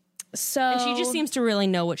 So And she just seems to really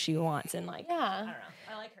know what she wants. And like, yeah. I don't know.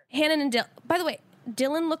 I like her. Hannah and Dylan. By the way,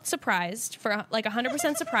 Dylan looked surprised for like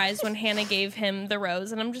 100% surprised when Hannah gave him the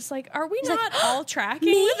rose, and I'm just like, are we not all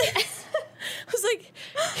tracking with this? I was like,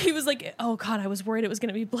 he was like, oh god, I was worried it was going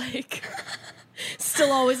to be Blake.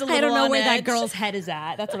 Still always a little. I don't know on where that edge. girl's head is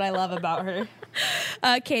at. That's what I love about her.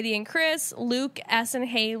 Katie and Chris, Luke, S and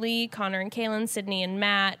Haley, Connor and Kaylin, Sydney and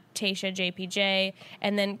Matt, Tasha, JPJ,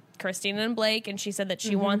 and then Christina and Blake. And she said that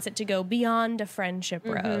she wants it to go beyond a friendship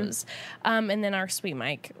rose. And then our sweet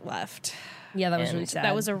Mike left. Yeah, that was And really sad.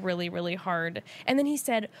 that was a really, really hard. And then he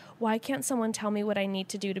said, why can't someone tell me what I need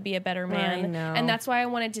to do to be a better man? I know. And that's why I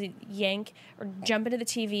wanted to yank or jump into the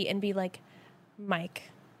TV and be like, Mike,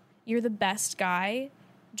 you're the best guy.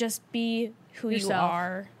 Just be who you Yourself.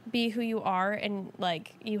 are. Be who you are. And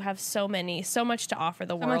like, you have so much to offer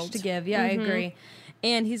the so world. much to give. Yeah, I agree.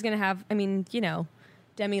 And he's going to have, I mean,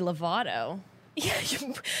 Demi Lovato. Yeah,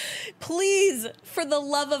 please, for the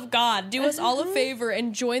love of God, do us all a favor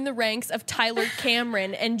and join the ranks of Tyler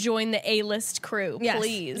Cameron and join the A-list crew. Yes.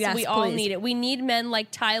 Please. Yes, We all please. need it. We need men like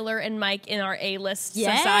Tyler and Mike in our A-list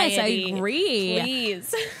Yes, society. I agree.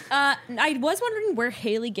 Please. I was wondering where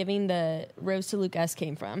Haley giving the rose to Luke S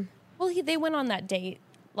came from. Well, they went on that date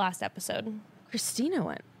last episode. Christina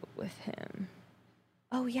went with him.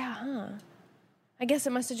 Oh, yeah, huh? I guess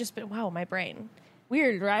it must have just been, wow, my brain.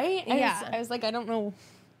 Weird, right? Yeah. I was like, I don't know.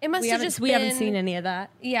 It must have just we been, haven't seen any of that.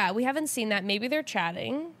 Yeah, we haven't seen that. Maybe they're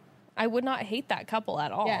chatting. I would not hate that couple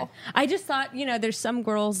at all. Yeah. I just thought, there's some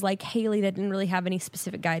girls like Haley that didn't really have any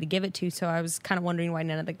specific guy to give it to, so I was kind of wondering why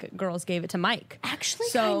none of the girls gave it to Mike. Actually,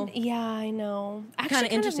 So- yeah, I know. Actually, Kinda kind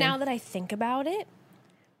of interesting. now that I think about it,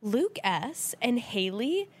 Luke S and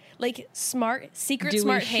Haley, like secret Do we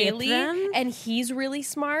smart ship Haley, them? and he's really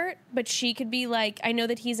smart, but she could be like, I know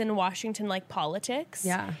that he's in Washington, like politics,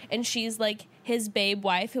 Yeah. and she's like his babe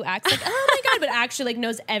wife who acts like, oh my god, but actually like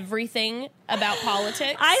knows everything about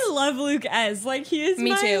politics. I love Luke S. Like, he is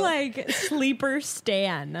Me my, too. like, sleeper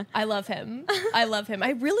stan. I love him. I love him.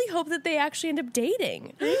 I really hope that they actually end up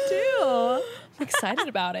dating. Me too. I'm excited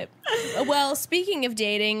about it. Well, speaking of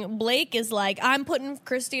dating, Blake is like, I'm putting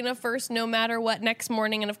Christina first no matter what next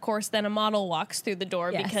morning. And of course, then a model walks through the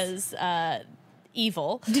door Yes. because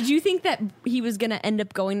evil. Did you think that he was going to end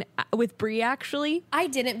up going with Brie, actually? I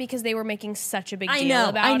didn't because they were making such a big deal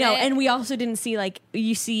about I know. it. And we also didn't see, like,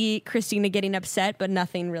 you see Christina getting upset, but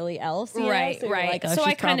nothing really else. Right, So you're right. like, oh, so she's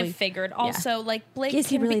I kind probably- of figured. Also, like Blake, Is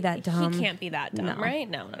he can really be, that dumb? He can't be that dumb, No. right?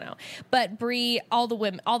 No. But Brie, all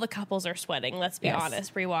the couples are sweating. Let's be Yes.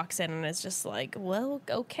 honest. Brie walks in and is just like, well,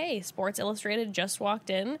 okay. Sports Illustrated just walked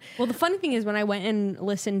in. Well, the funny thing is, when I went and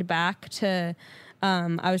listened back to,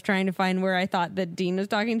 I was trying to find where I thought that Dean was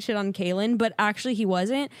talking shit on Kaylin, but actually he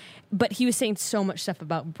wasn't. But he was saying so much stuff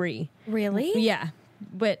about Brie. Really? Yeah,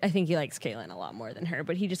 but I think he likes Kaylin a lot more than her.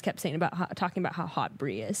 But he just kept saying talking about how hot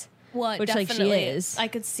Brie is. Well, Which, like, she definitely. is. I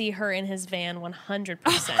could see her in his van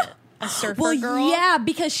 100%. a surfer girl. Yeah,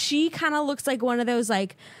 because she kind of looks like one of those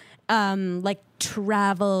like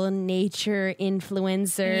travel nature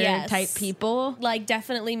influencer type people. Like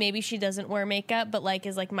definitely maybe she doesn't wear makeup, but like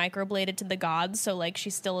is like microbladed to the gods, so like she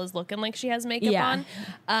still is looking like she has makeup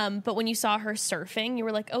on. But when you saw her surfing, you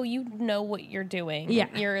were like, oh, you know what you're doing. Yeah.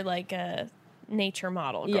 You're like a nature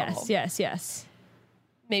model girl. Yes.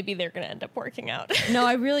 Maybe they're gonna end up working out. No,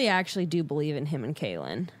 I really actually do believe in him and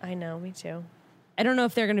Kaylin. I know, me too. I don't know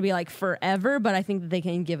if they're going to be like forever, but I think that they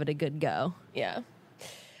can give it a good go. Yeah.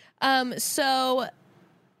 So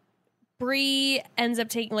Bree ends up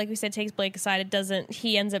taking, like we said, takes Blake aside.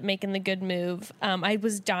 He ends up making the good move. I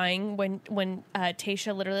was dying when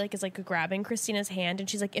Tayshia literally is grabbing Christina's hand and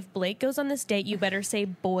she's like, if Blake goes on this date, you better say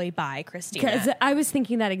boy bye, Christina. Because I was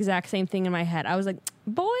thinking that exact same thing in my head. I was like,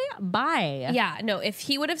 boy bye. Yeah, no, if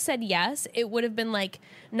he would have said yes, it would have been like,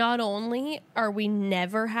 not only are we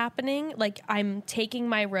never happening, like I'm taking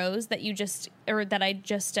my rose that I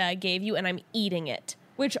just gave you and I'm eating it.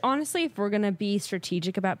 Which, honestly, if we're going to be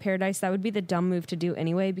strategic about Paradise, that would be the dumb move to do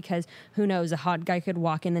anyway, because who knows, a hot guy could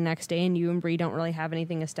walk in the next day and you and Bree don't really have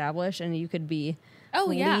anything established and you could be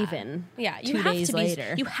leaving 2 days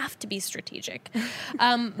later. You have to be strategic.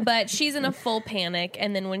 But she's in a full panic,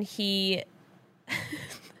 and then when he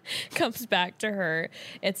comes back to her,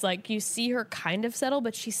 it's like you see her kind of settle,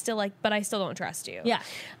 but she's still like, but I still don't trust you. Yeah.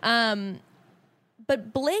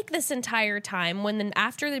 But Blake, this entire time,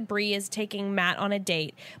 after the Bree is taking Matt on a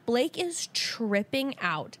date, Blake is tripping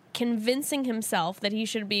out, convincing himself that he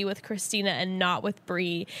should be with Christina and not with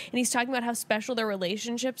Bree. And he's talking about how special their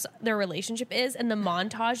relationship is, and the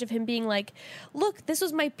montage of him being like, look, this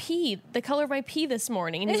was my pee, the color of my pee this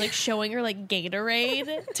morning. And he's like showing her like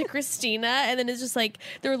Gatorade to Christina. And then it's just like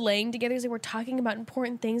they're laying together. He's like, we're talking about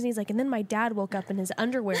important things. And he's like, and then my dad woke up in his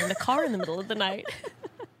underwear in the car in the middle of the night.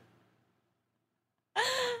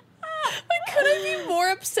 I couldn't be more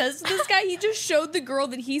obsessed with this guy. He just showed the girl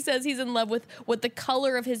that he says he's in love with what the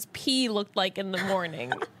color of his pee looked like in the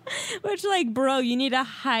morning. Which, like, bro, you need to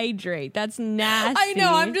hydrate. That's nasty. I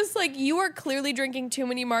know. I'm just like, you are clearly drinking too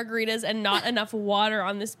many margaritas and not enough water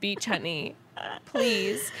on this beach, honey.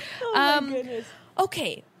 Please. Oh, my goodness.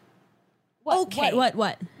 Okay.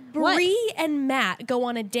 What? Bree and Matt go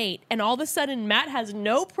on a date, and all of a sudden Matt has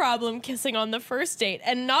no problem kissing on the first date.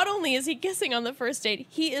 And not only is he kissing on the first date,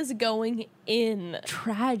 he is going in.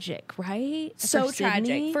 Tragic, right? So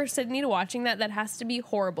tragic. For Sydney to watching that has to be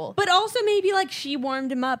horrible. But also maybe like she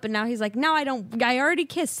warmed him up and now he's like, no, I already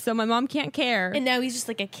kissed, so my mom can't care. And now he's just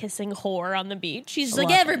like a kissing whore on the beach. He's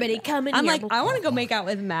like, everybody come in I'm here. like, I want to go make out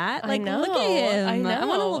with Matt. Like, look at him. I know. I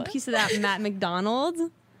want a little piece of that Matt McDonald.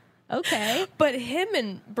 Okay. But him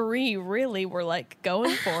and Bree really were like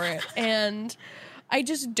going for it. And I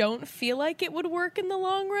just don't feel like it would work in the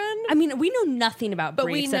long run. I mean, we know nothing about but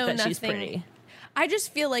Bree we except know that nothing. she's pretty. I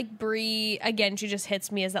just feel like Bree, again, she just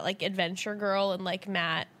hits me as that like adventure girl, and like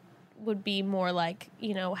Matt would be more like,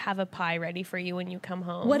 have a pie ready for you when you come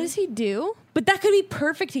home. What does he do? But that could be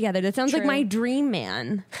perfect together. That sounds like True. my dream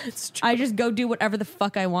man. It's true. I just go do whatever the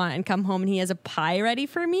fuck I want and come home and he has a pie ready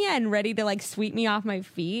for me and ready to like sweep me off my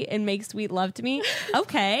feet and make sweet love to me.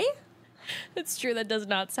 Okay. It's true. That does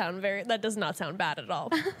not sound bad at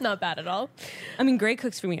all. Not bad at all. I mean, Gray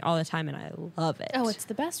cooks for me all the time and I love it. Oh, it's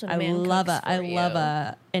the best when a I man love cooks a, for you.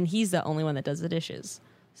 and he's the only one that does the dishes.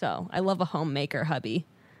 So I love a homemaker hubby.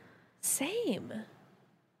 Same.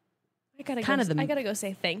 I gotta go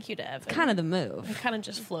say thank you to Evan. Kind of the move. I kind of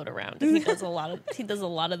just float around. And he does a lot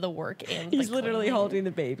of the work, and He's the literally cleaning. holding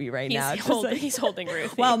the baby right now. He's holding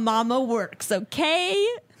Ruthie. While Mama works, okay?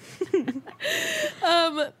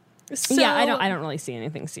 So, yeah, I don't really see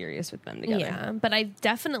anything serious with them together. Yeah, but I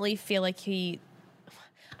definitely feel like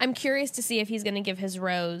I'm curious to see if he's going to give his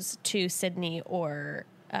rose to Sydney or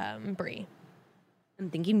Bree. I'm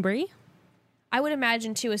thinking Bree. I would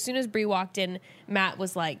imagine too. As soon as Bree walked in, Matt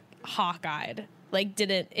was like hawk-eyed, like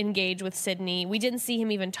didn't engage with Sydney. We didn't see him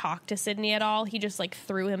even talk to Sydney at all. He just like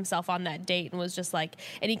threw himself on that date and was just like,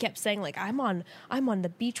 and he kept saying like, I'm on the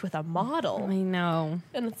beach with a model. I know.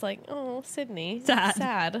 And it's like, oh, Sydney,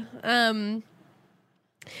 Sad.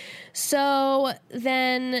 So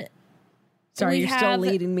then. Sorry, you're still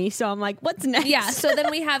leading me, so I'm like, what's next? Yeah, so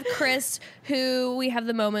then we have Chris, who we have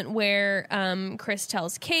the moment where Chris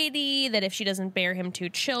tells Katie that if she doesn't bear him 2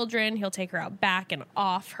 children, he'll take her out back and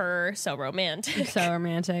off her. So romantic. So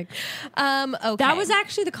romantic. Okay. That was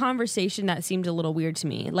actually the conversation that seemed a little weird to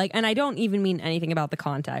me. Like, and I don't even mean anything about the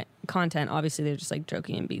content. Obviously, they're just like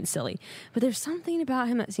joking and being silly. But there's something about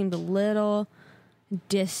him that seemed a little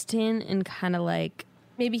distant and kind of like...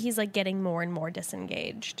 Maybe he's like getting more and more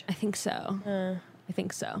disengaged. I think so.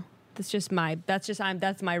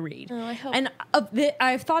 That's my read. Oh, I hope. And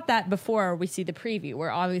I've thought that before we see the preview,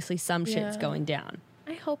 where obviously some shit's going down.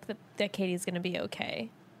 I hope that Katie's going to be okay.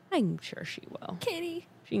 I'm sure she will. Katie.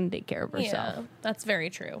 She can take care of herself. Yeah, that's very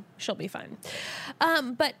true. She'll be fine.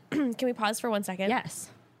 But can we pause for 1 second? Yes.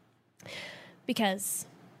 Because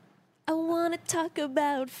I want to talk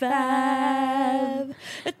about Fab.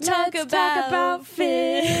 Talk about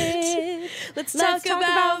fit. Let's talk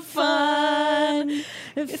about fun.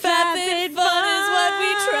 FabFitFun is what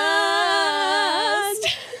we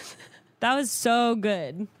trust. That was so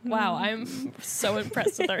good. Wow, I'm so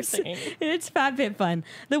impressed with our singing. It's FabFitFun,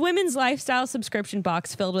 the women's lifestyle subscription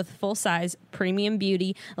box filled with full-size, premium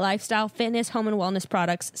beauty, lifestyle, fitness, home, and wellness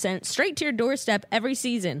products sent straight to your doorstep every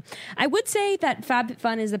season. I would say that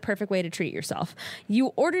FabFitFun is the perfect way to treat yourself.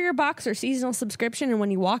 You order your box or seasonal subscription, and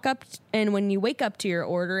when you wake up to your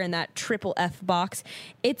order in that triple F box,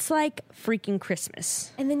 it's like freaking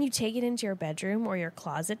Christmas. And then you take it into your bedroom or your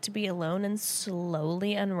closet to be alone and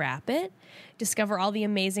slowly unwrap it. Discover all the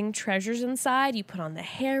amazing treasures inside. You put on the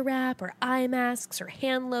hair wrap or eye masks or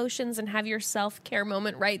hand lotions and have your self-care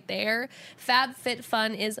moment right there.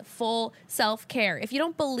 FabFitFun is full self-care. If you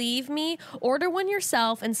don't believe me, order one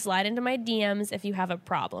yourself and slide into my DMs if you have a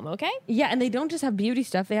problem, okay? Yeah, and they don't just have beauty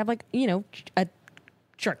stuff. They have, like, a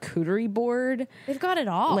charcuterie board. They've got it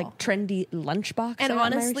all. Like trendy lunchbox. And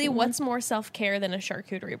honestly, what's more self-care than a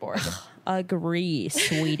charcuterie board? Agree,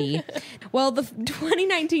 sweetie. Well, the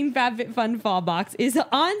 2019 FabFitFun Fall Box is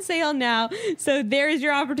on sale now, so there is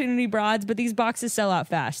your opportunity, broads, but these boxes sell out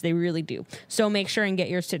fast. They really do. So make sure and get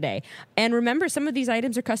yours today. And remember, some of these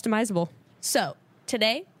items are customizable. So,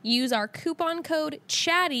 today, use our coupon code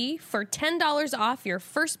CHATTY for $10 off your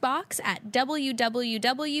first box at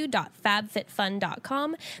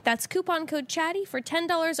www.fabfitfun.com. That's coupon code CHATTY for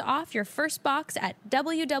 $10 off your first box at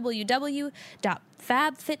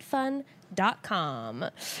www.fabfitfun.com.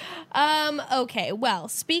 Okay, well,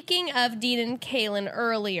 speaking of Dean and Kaylin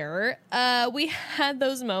earlier, we had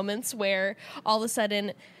those moments where all of a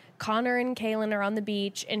sudden Connor and Kaylin are on the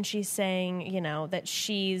beach and she's saying, that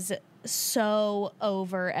she's so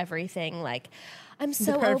over everything. Like, I'm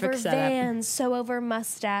so over Vans, so over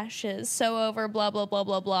mustaches, so over blah, blah, blah,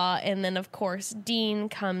 blah, blah. And then, of course, Dean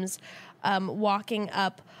comes walking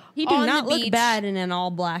up. He did not look bad in an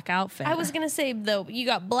all-black outfit. I was going to say, though, you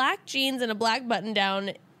got black jeans and a black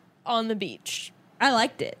button-down on the beach. I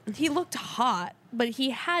liked it. He looked hot, but he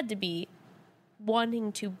had to be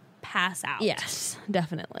wanting to pass out. Yes,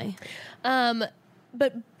 definitely. But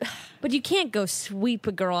you can't go sweep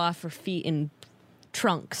a girl off her feet in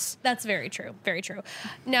trunks. That's very true. Very true.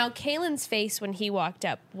 Now, Kaylin's face when he walked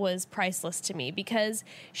up was priceless to me because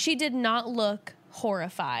she did not look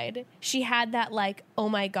horrified. She had that like, oh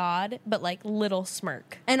my God, but like little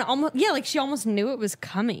smirk. And almost, like she almost knew it was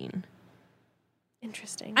coming.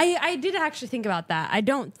 Interesting. I did actually think about that. I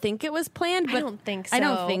don't think it was planned, but I don't think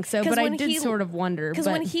so. But I did sort of wonder. Because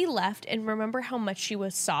when he left, and remember how much she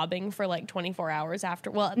was sobbing for like 24 hours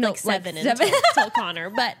after, seven until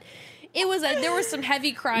Connor, but it was there was some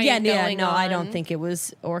heavy crying going on. I don't think it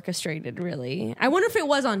was orchestrated really. I wonder if it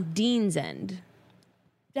was on Dean's end.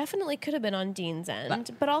 Definitely could have been on Dean's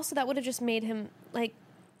end, but also that would have just made him like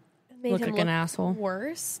look like an asshole.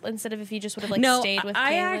 Worse instead of if he just would have stayed with.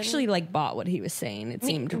 I Kaylin. actually bought what he was saying. It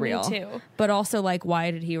seemed real. Me too. But also why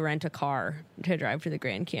did he rent a car to drive to the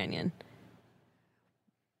Grand Canyon?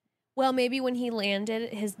 Well, maybe when he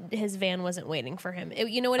landed, his van wasn't waiting for him.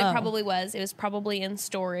 You know what it probably was? It was probably in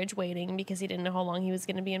storage waiting because he didn't know how long he was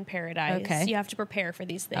going to be in paradise. Okay. You have to prepare for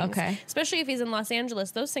these things. Okay. Especially if he's in Los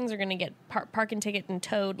Angeles. Those things are going to get parking ticket and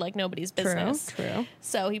towed like nobody's business. True.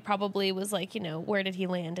 So he probably was like, where did he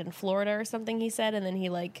land? In Florida or something, he said. And then he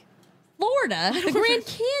Florida? The Grand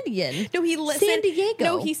Canyon? No, San Diego.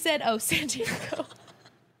 No, he said, San Diego.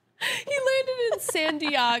 He landed in San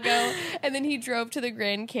Diego, and then he drove to the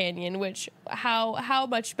Grand Canyon, which how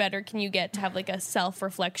much better can you get to have like a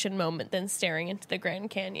self-reflection moment than staring into the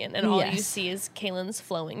Grand Canyon, and all you see is Kaylin's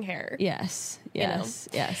flowing hair. Yes.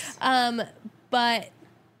 But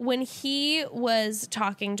when he was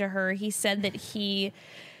talking to her, he said that he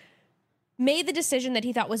made the decision that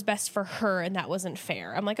he thought was best for her, and that wasn't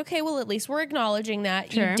fair. I'm like, okay, well, at least we're acknowledging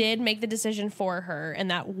that you did make the decision for her, and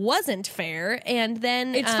that wasn't fair. And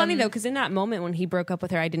then it's funny though, because in that moment when he broke up with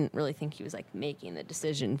her, I didn't really think he was like making the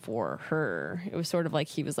decision for her. It was sort of like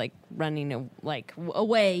he was like running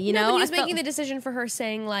away. You know, but he was making the decision for her,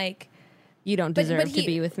 saying like, you don't deserve to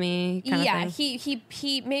be with me kind of thing.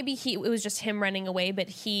 It was just him running away, but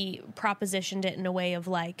he propositioned it in a way of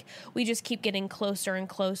like, we just keep getting closer and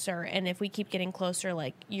closer, and if we keep getting closer,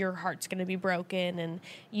 like, your heart's going to be broken and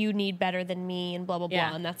you need better than me and blah blah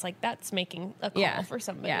blah. And that's making a call for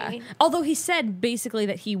somebody. Although he said basically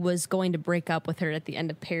that he was going to break up with her at the end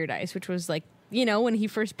of Paradise, which was like, when he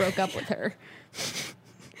first broke up with her.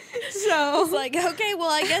 So it's like, okay, well,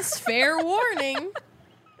 I guess fair warning.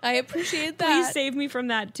 I appreciate that. Please save me from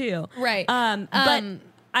that too. Right. But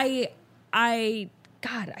I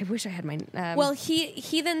God, I wish I had my. Well,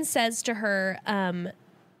 he then says to her,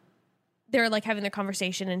 they're like having their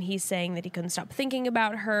conversation, and he's saying that he couldn't stop thinking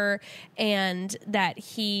about her, and that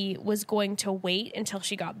he was going to wait until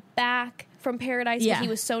she got back from Paradise. But he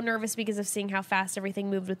was so nervous because of seeing how fast everything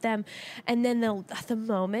moved with them. And then the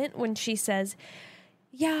moment when she says,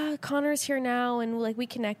 yeah, Connor's here now, and like we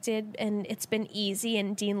connected and it's been easy,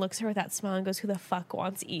 and Dean looks at her with that smile and goes, who the fuck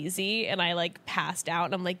wants easy? And I like passed out,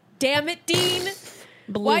 and I'm like, damn it, Dean,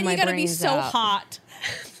 why do you gotta be so hot?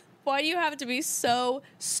 Why do you have to be so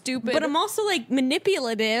stupid? But I'm also like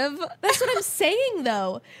manipulative. That's what I'm saying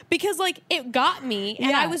though, because like it got me,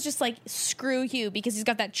 and I was just like, screw you, because he's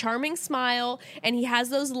got that charming smile and he has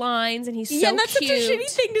those lines and he's so cute. And that's such a shitty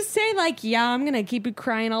thing to say. Like, I'm gonna keep you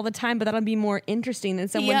crying all the time, but that'll be more interesting than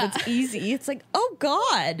someone that's easy. It's like, oh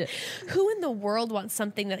God, who in the world wants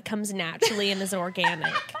something that comes naturally and is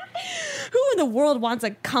organic? Who in the world wants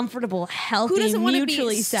a comfortable, healthy, who doesn't want to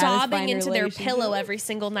mutually be sobbing into their relationship? pillow every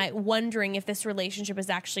single night, wondering if this relationship is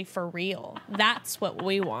actually for real? That's what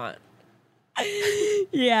we want.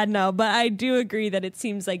 Yeah, no, but I do agree that it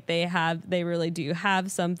seems like they really do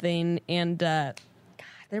have something. And God,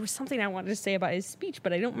 there was something I wanted to say about his speech,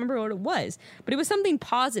 but I don't remember what it was. But it was something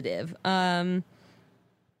positive. I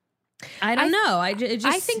don't know. I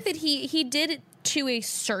think that he did, to a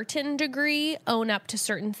certain degree, own up to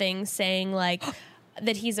certain things, saying like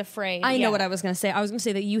that he's afraid. I know what I was going to say. I was going to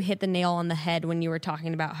say that you hit the nail on the head when you were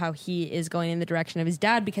talking about how he is going in the direction of his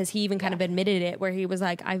dad, because he even kind of admitted it, where he was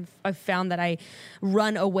like, I've found that I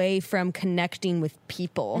run away from connecting with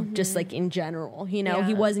people, just like in general. He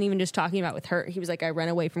wasn't even just talking about with her. He was like, I run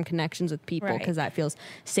away from connections with people because that feels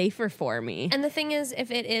safer for me. And the thing is, if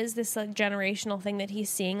it is this like generational thing that he's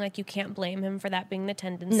seeing, like, you can't blame him for that being the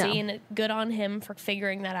tendency, and good on him for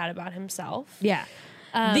figuring that out about himself. Yeah.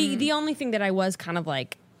 The only thing that I was kind of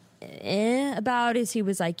like about is he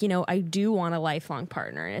was like, I do want a lifelong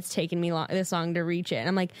partner, and it's taken me this long to reach it. And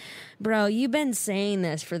I'm like, bro, you've been saying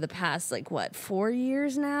this for the past 4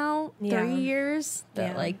 years now, 3 years,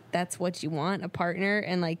 that like that's what you want, a partner,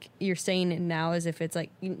 and like you're saying it now as if it's like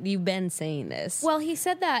you've been saying this. Well, he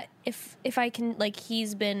said that if I can, like,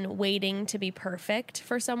 he's been waiting to be perfect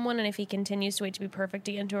for someone, and if he continues to wait to be perfect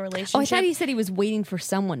to get into a relationship. Oh, I thought he said he was waiting for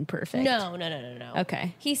someone perfect. No.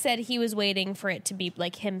 Okay. He said he was waiting for it to be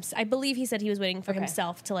like him. I believe he said he was waiting for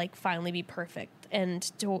himself to like finally be perfect, and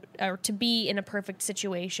to be in a perfect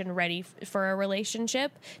situation, ready for a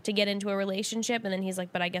relationship, to get into a relationship. And then he's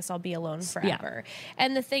like, but I guess I'll be alone forever. Yeah.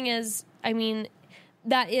 And the thing is, I mean,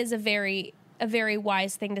 that is a very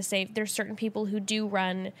wise thing to say. There's certain people who do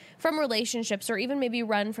run from relationships, or even maybe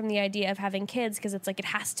run from the idea of having kids, because it's like it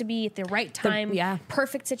has to be at the right time,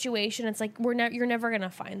 perfect situation. It's like you're never going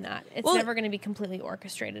to find that. It's never going to be completely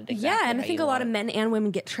orchestrated. And I think a lot of men and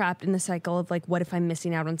women get trapped in the cycle of like, what if I'm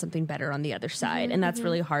missing out on something better on the other side? And that's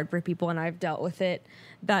really hard for people, and I've dealt with it.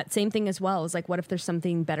 That same thing as well is like, what if there's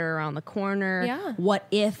something better around the corner? Yeah. What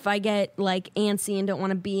if I get like antsy and don't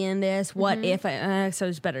want to be in this? What if so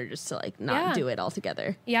it's better just to like not do it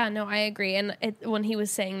altogether. Yeah, no, I agree. And when he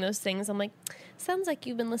was saying those things, I'm like, sounds like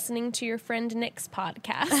you've been listening to your friend Nick's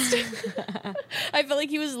podcast. I feel like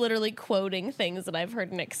he was literally quoting things that I've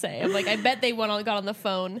heard Nick say. I'm like, I bet they got on the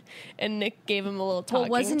phone and Nick gave him a little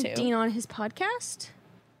talking. Well, wasn't Dean on his podcast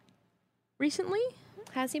recently?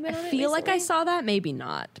 Has he been on it I feel like recently? I saw that. Maybe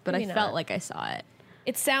not, but Maybe I felt not. like I saw it.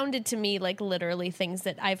 It sounded to me like literally things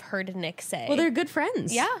that I've heard Nick say. Well, they're good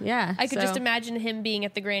friends. Yeah. I could just imagine him being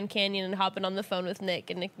at the Grand Canyon and hopping on the phone with Nick,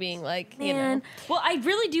 and Nick being like, Well, I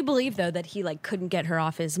really do believe though that he like couldn't get her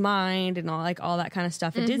off his mind and all that kind of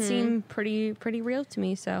stuff. It did seem pretty real to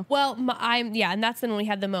me. So and that's then when we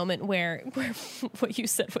had the moment where what you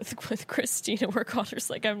said with Christina, where Connor's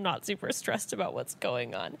like, I'm not super stressed about what's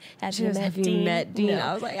going on. Have you met Dean? No.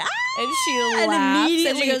 I was like, and she laughs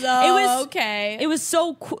and she goes, oh, okay. It was so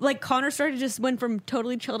so like Connor started just went from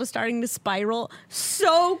totally chill to starting to spiral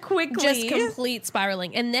so quickly. Just complete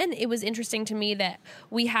spiraling. And then it was interesting to me that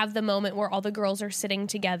we have the moment where all the girls are sitting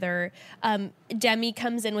together. Demi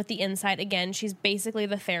comes in with the insight again. She's basically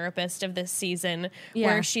the therapist of this season,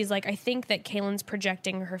 where she's like, I think that Kaylin's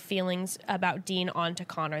projecting her feelings about Dean onto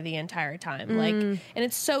Connor the entire time. Like, and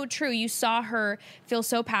it's so true. You saw her feel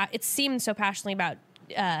so it seemed so passionately about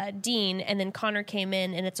Dean, and then Connor came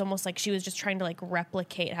in, and it's almost like she was just trying to like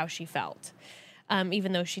replicate how she felt,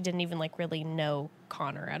 even though she didn't even like really know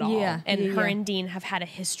Connor at all. And her and Dean have had a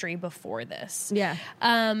history before this.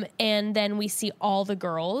 And then we see all the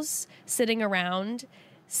girls sitting around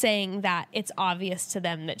saying that it's obvious to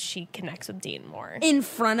them that she connects with Dean more in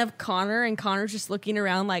front of Connor, and Connor's just looking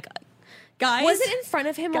around like, guys, was it in front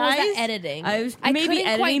of him, or was that editing? I maybe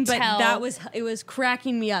editing, but it was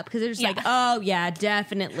cracking me up because they're just like, oh yeah,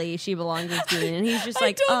 definitely she belongs with Dean, and he's just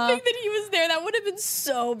like, I don't think that he was there. That would have been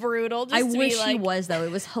so brutal. I wish he was though. It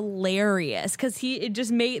was hilarious because it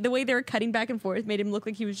just made the way they were cutting back and forth made him look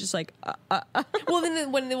like he was just like. Well,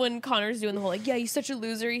 then when Connor's doing the whole like, yeah, he's such a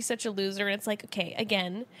loser, and it's like, okay,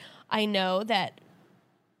 again, I know that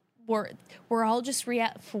we're all just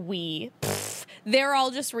they're all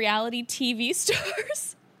just reality TV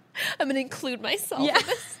stars. I'm going to include myself in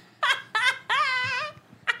this.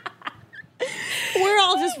 We're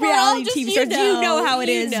all just reality TV stars. You know how it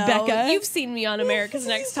is, Becca. You've seen me on America's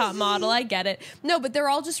Next Top Model. I get it. No, but they're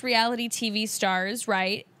all just reality TV stars,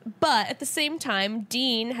 right? But at the same time,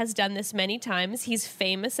 Dean has done this many times. He's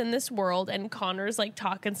famous in this world, and Connor's like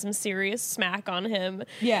talking some serious smack on him.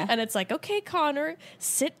 Yeah. And it's like, okay, Connor,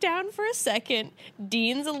 sit down for a second.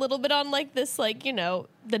 Dean's a little bit on like this, like, you know,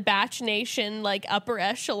 the Batch Nation, like upper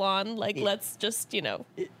echelon. Like, let's just, you know.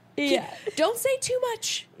 Yeah. Don't say too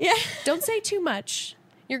much. Yeah. Don't say too much.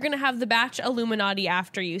 You're going to have the Batch Illuminati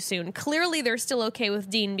after you soon. Clearly, they're still okay with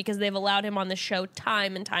Dean because they've allowed him on the show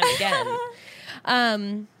time and time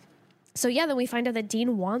again. So yeah, then we find out that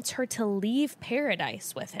Dean wants her to leave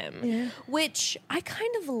Paradise with him, which I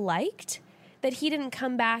kind of liked that he didn't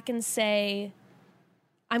come back and say,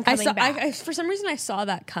 I'm coming back. For some reason, I saw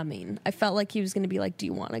that coming. I felt like he was going to be like, do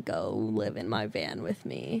you want to go live in my van with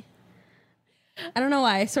me? I don't know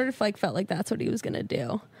why. I sort of like felt like that's what he was going to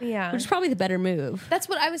do. Yeah. Which is probably the better move. That's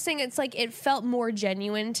what I was saying. It's like, it felt more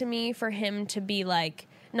genuine to me for him to be like,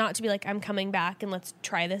 not to be like, I'm coming back and let's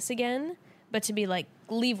try this again, but to be like,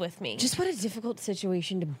 leave with me. Just what a difficult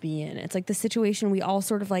situation to be in. It's like the situation we all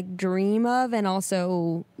sort of like dream of and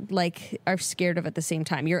also like are scared of at the same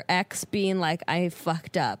time. Your ex being like, I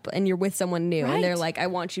fucked up, and you're with someone new and they're like, I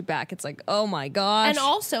want you back. It's like, oh my gosh. And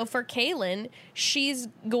also for Kaylin, she's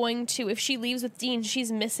going to, if she leaves with Dean,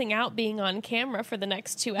 she's missing out being on camera for the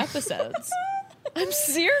next 2 episodes. I'm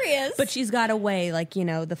serious. But she's got a way, like, you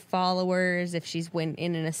know, the followers, if she's in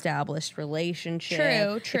an established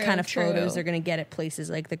relationship. True, the kind of photos they're going to get at places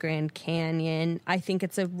like the Grand Canyon. I think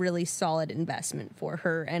it's a really solid investment for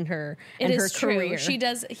her and her career. She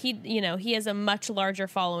does, he has a much larger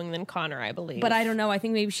following than Connor, I believe. But I don't know. I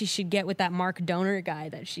think maybe she should get with that Mark Donor guy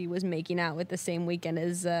that she was making out with the same weekend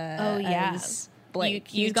as as Blake.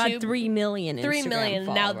 He's got 3 million Instagram 3 million.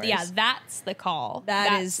 followers. Now, yeah, that's the call.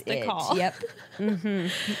 That's the it. call. Yep.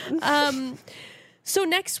 So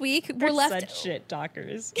next week we're left such shit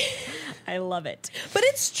talkers. I love it. But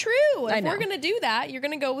it's true. If know. we're gonna do that, you're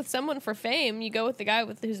gonna go with someone for fame. You go with the guy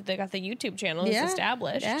who's got the YouTube channel who's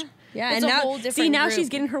established. Yeah. It's and a now, whole different now group. she's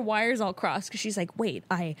getting her wires all crossed because she's like, wait,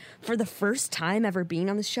 for the first time ever being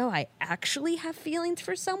on the show, I actually have feelings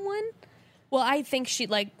for someone. Well, I think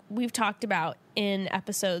we've talked about in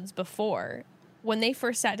episodes before, when they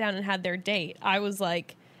first sat down and had their date, I was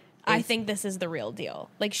like, I think this is the real deal.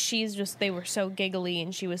 Like, they were so giggly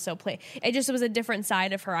and she was so it just was a different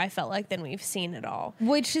side of her, I felt like, than we've seen at all.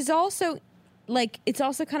 Which is also, like, it's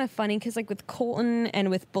also kind of funny because, like, with Colton and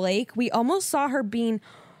with Blake, we almost saw her being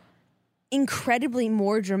incredibly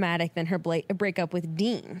more dramatic than her breakup with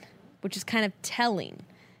Dean, which is kind of telling.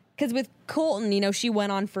 Because with Colton, you know, she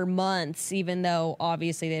went on for months, even though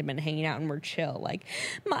obviously they'd been hanging out and were chill. Like,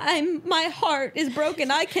 my heart is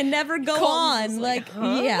broken. I can never go Colton's on. like,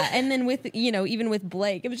 huh? Yeah. And then with, you know, even with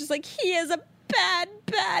Blake, it was just like, he is a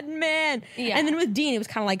bad man. Yeah. And then with Dean, it was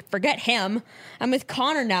kind of like, forget him. I'm with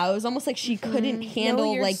Connor now. It was almost like she couldn't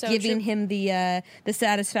handle giving him the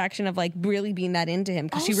satisfaction of like really being that into him,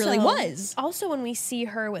 because she really was. Also, when we see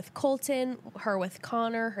her with Colton, her with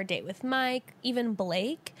Connor, her date with Mike, even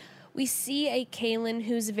Blake, we see a Kaylin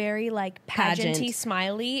who's very like pageanty,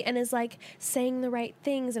 smiley, and is like saying the right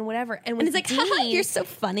things and whatever. And with it's like, Dean, haha, you're so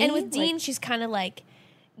funny. And with Dean, she's kind of like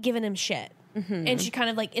giving him shit. and she kind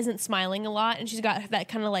of like isn't smiling a lot, and she's got that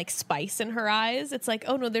kind of like spice in her eyes. It's like,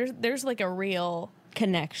 oh no, there's like a real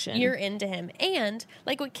connection. you're into him. And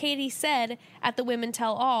like what Katie said at the Women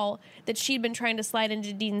Tell All, that she'd been trying to slide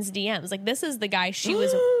into Dean's DMs. Like, this is the guy she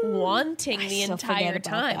was wanting the still forget entire about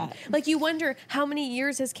time. that. Like, you wonder how many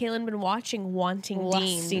years has Kaylin been watching Wanting Dean?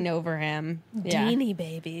 lusting over him. Yeah. Deanie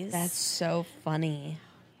babies. That's so funny.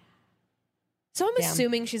 So I'm Damn.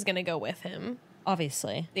 assuming she's going to go with him.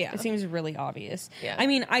 Obviously. Yeah. It seems really obvious. Yeah. I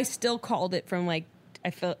mean, I still called it from like, I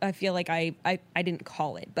feel like I didn't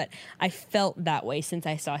call it, but I felt that way since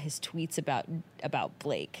I saw his tweets about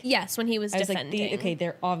Blake. Yes, when he was I was defending. like, okay,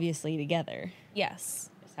 they're obviously together. Yes.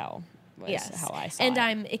 Is how Yes. how I saw and it.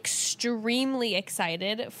 I'm extremely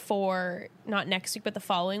excited for not next week, but the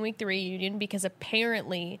following week, the reunion, because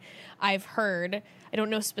apparently I've heard, I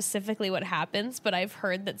don't know specifically what happens, but I've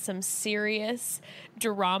heard that some serious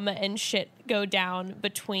drama and shit go down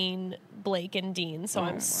between Blake and Dean. So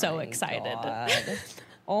I'm so excited.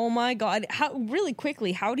 Oh my God. How really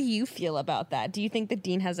quickly, how do you feel about that? Do you think that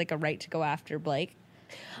Dean has like a right to go after Blake?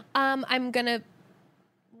 I'm going to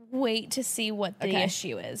wait to see what the Okay.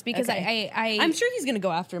 issue is, because Okay. I'm I'm sure he's going to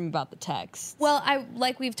go after him about the text. Well,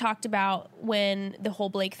 like we've talked about when the whole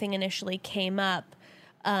Blake thing initially came up,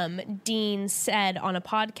 Dean said on a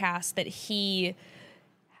podcast that he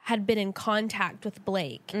had been in contact with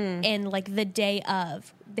Blake, and like the day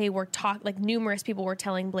of, they were like numerous people were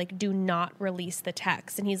telling Blake, do not release the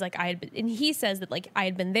text. And he's like, and he says that like, I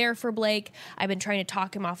had been there for Blake. I've been trying to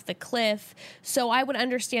talk him off the cliff. So I would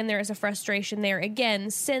understand there is a frustration there again,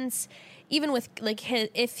 since even with like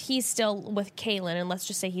if he's still with Kaylin, and let's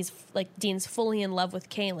just say he's like Dean's fully in love with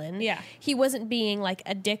Kaylin. Yeah. He wasn't being like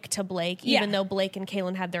a dick to Blake, even Yeah. though Blake and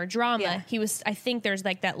Kaylin had their drama. Yeah. He was, I think there's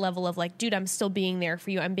like that level of like, dude, I'm still being there for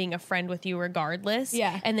you. I'm being a friend with you regardless.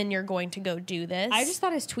 Yeah. And then you're going to go do this. I just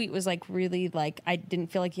thought his tweet was like really like, I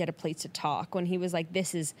didn't feel like he had a place to talk when he was like,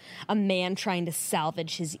 this is a man trying to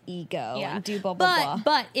salvage his ego and do blah, blah, blah.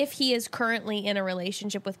 But if he is currently in a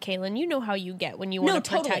relationship with Kaylin, you know how you get when you want to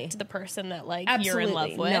protect the person that like you're in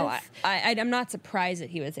love with. No, I'm not surprised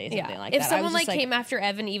that he would say something like if that. someone like came after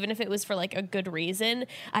Evan, even if it was for like a good reason,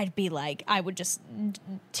 I'd be like, I would just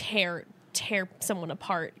tear someone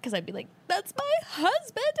apart, because I'd be like, that's my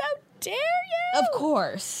husband, how dare you? Of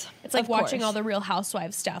course. It's like Of watching course. all the Real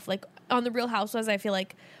Housewives stuff. Like on the Real Housewives, I feel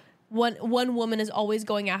like one woman is always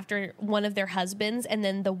going after one of their husbands, and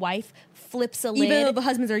then the wife flips a lid. Even though the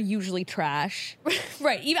husbands are usually trash.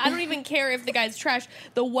 Right. I don't even care if the guy's trash.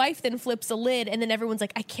 The wife then flips a lid, and then everyone's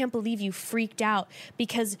like, I can't believe you freaked out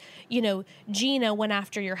because, Gina went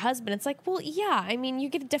after your husband. It's like, well, yeah. I mean, you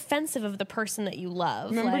get defensive of the person that you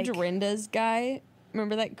love. Remember like, Dorinda's guy?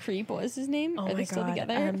 Remember that creep? What was his name? oh Are my they still God.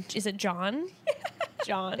 together? Is it John?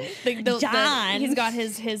 John. John. He's got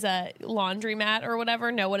his laundromat or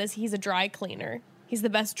whatever. No, what is he? He's a dry cleaner. He's the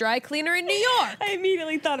best dry cleaner in New York. I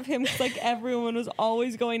immediately thought of him because like everyone was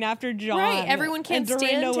always going after John. Right, everyone can't and Dorinda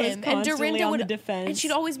stand was him, and constantly Dorinda on would the defense. and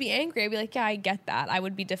she'd always be angry. I'd be like, yeah, I get that. I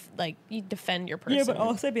would be you defend your person. Yeah, but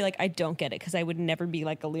also I'd be like, I don't get it because I would never be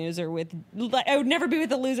like a loser with. I would never be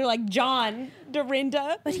with a loser like John.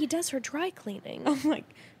 Dorinda. But he does her dry cleaning. I'm like,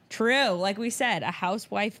 true. Like we said, a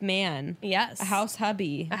housewife man. Yes, A house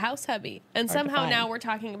hubby. a house hubby. And Hard to somehow find. now we're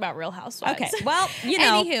talking about Real Housewives. Okay, well,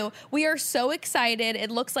 Anywho, we are so excited.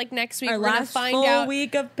 It looks like next week our we're going to last find full out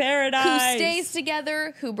week of who paradise. stays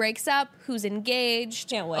together, who breaks up, who's engaged.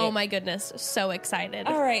 Can't wait. Oh my goodness, so excited.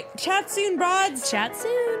 All right, chat soon, broads. Chat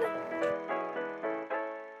soon.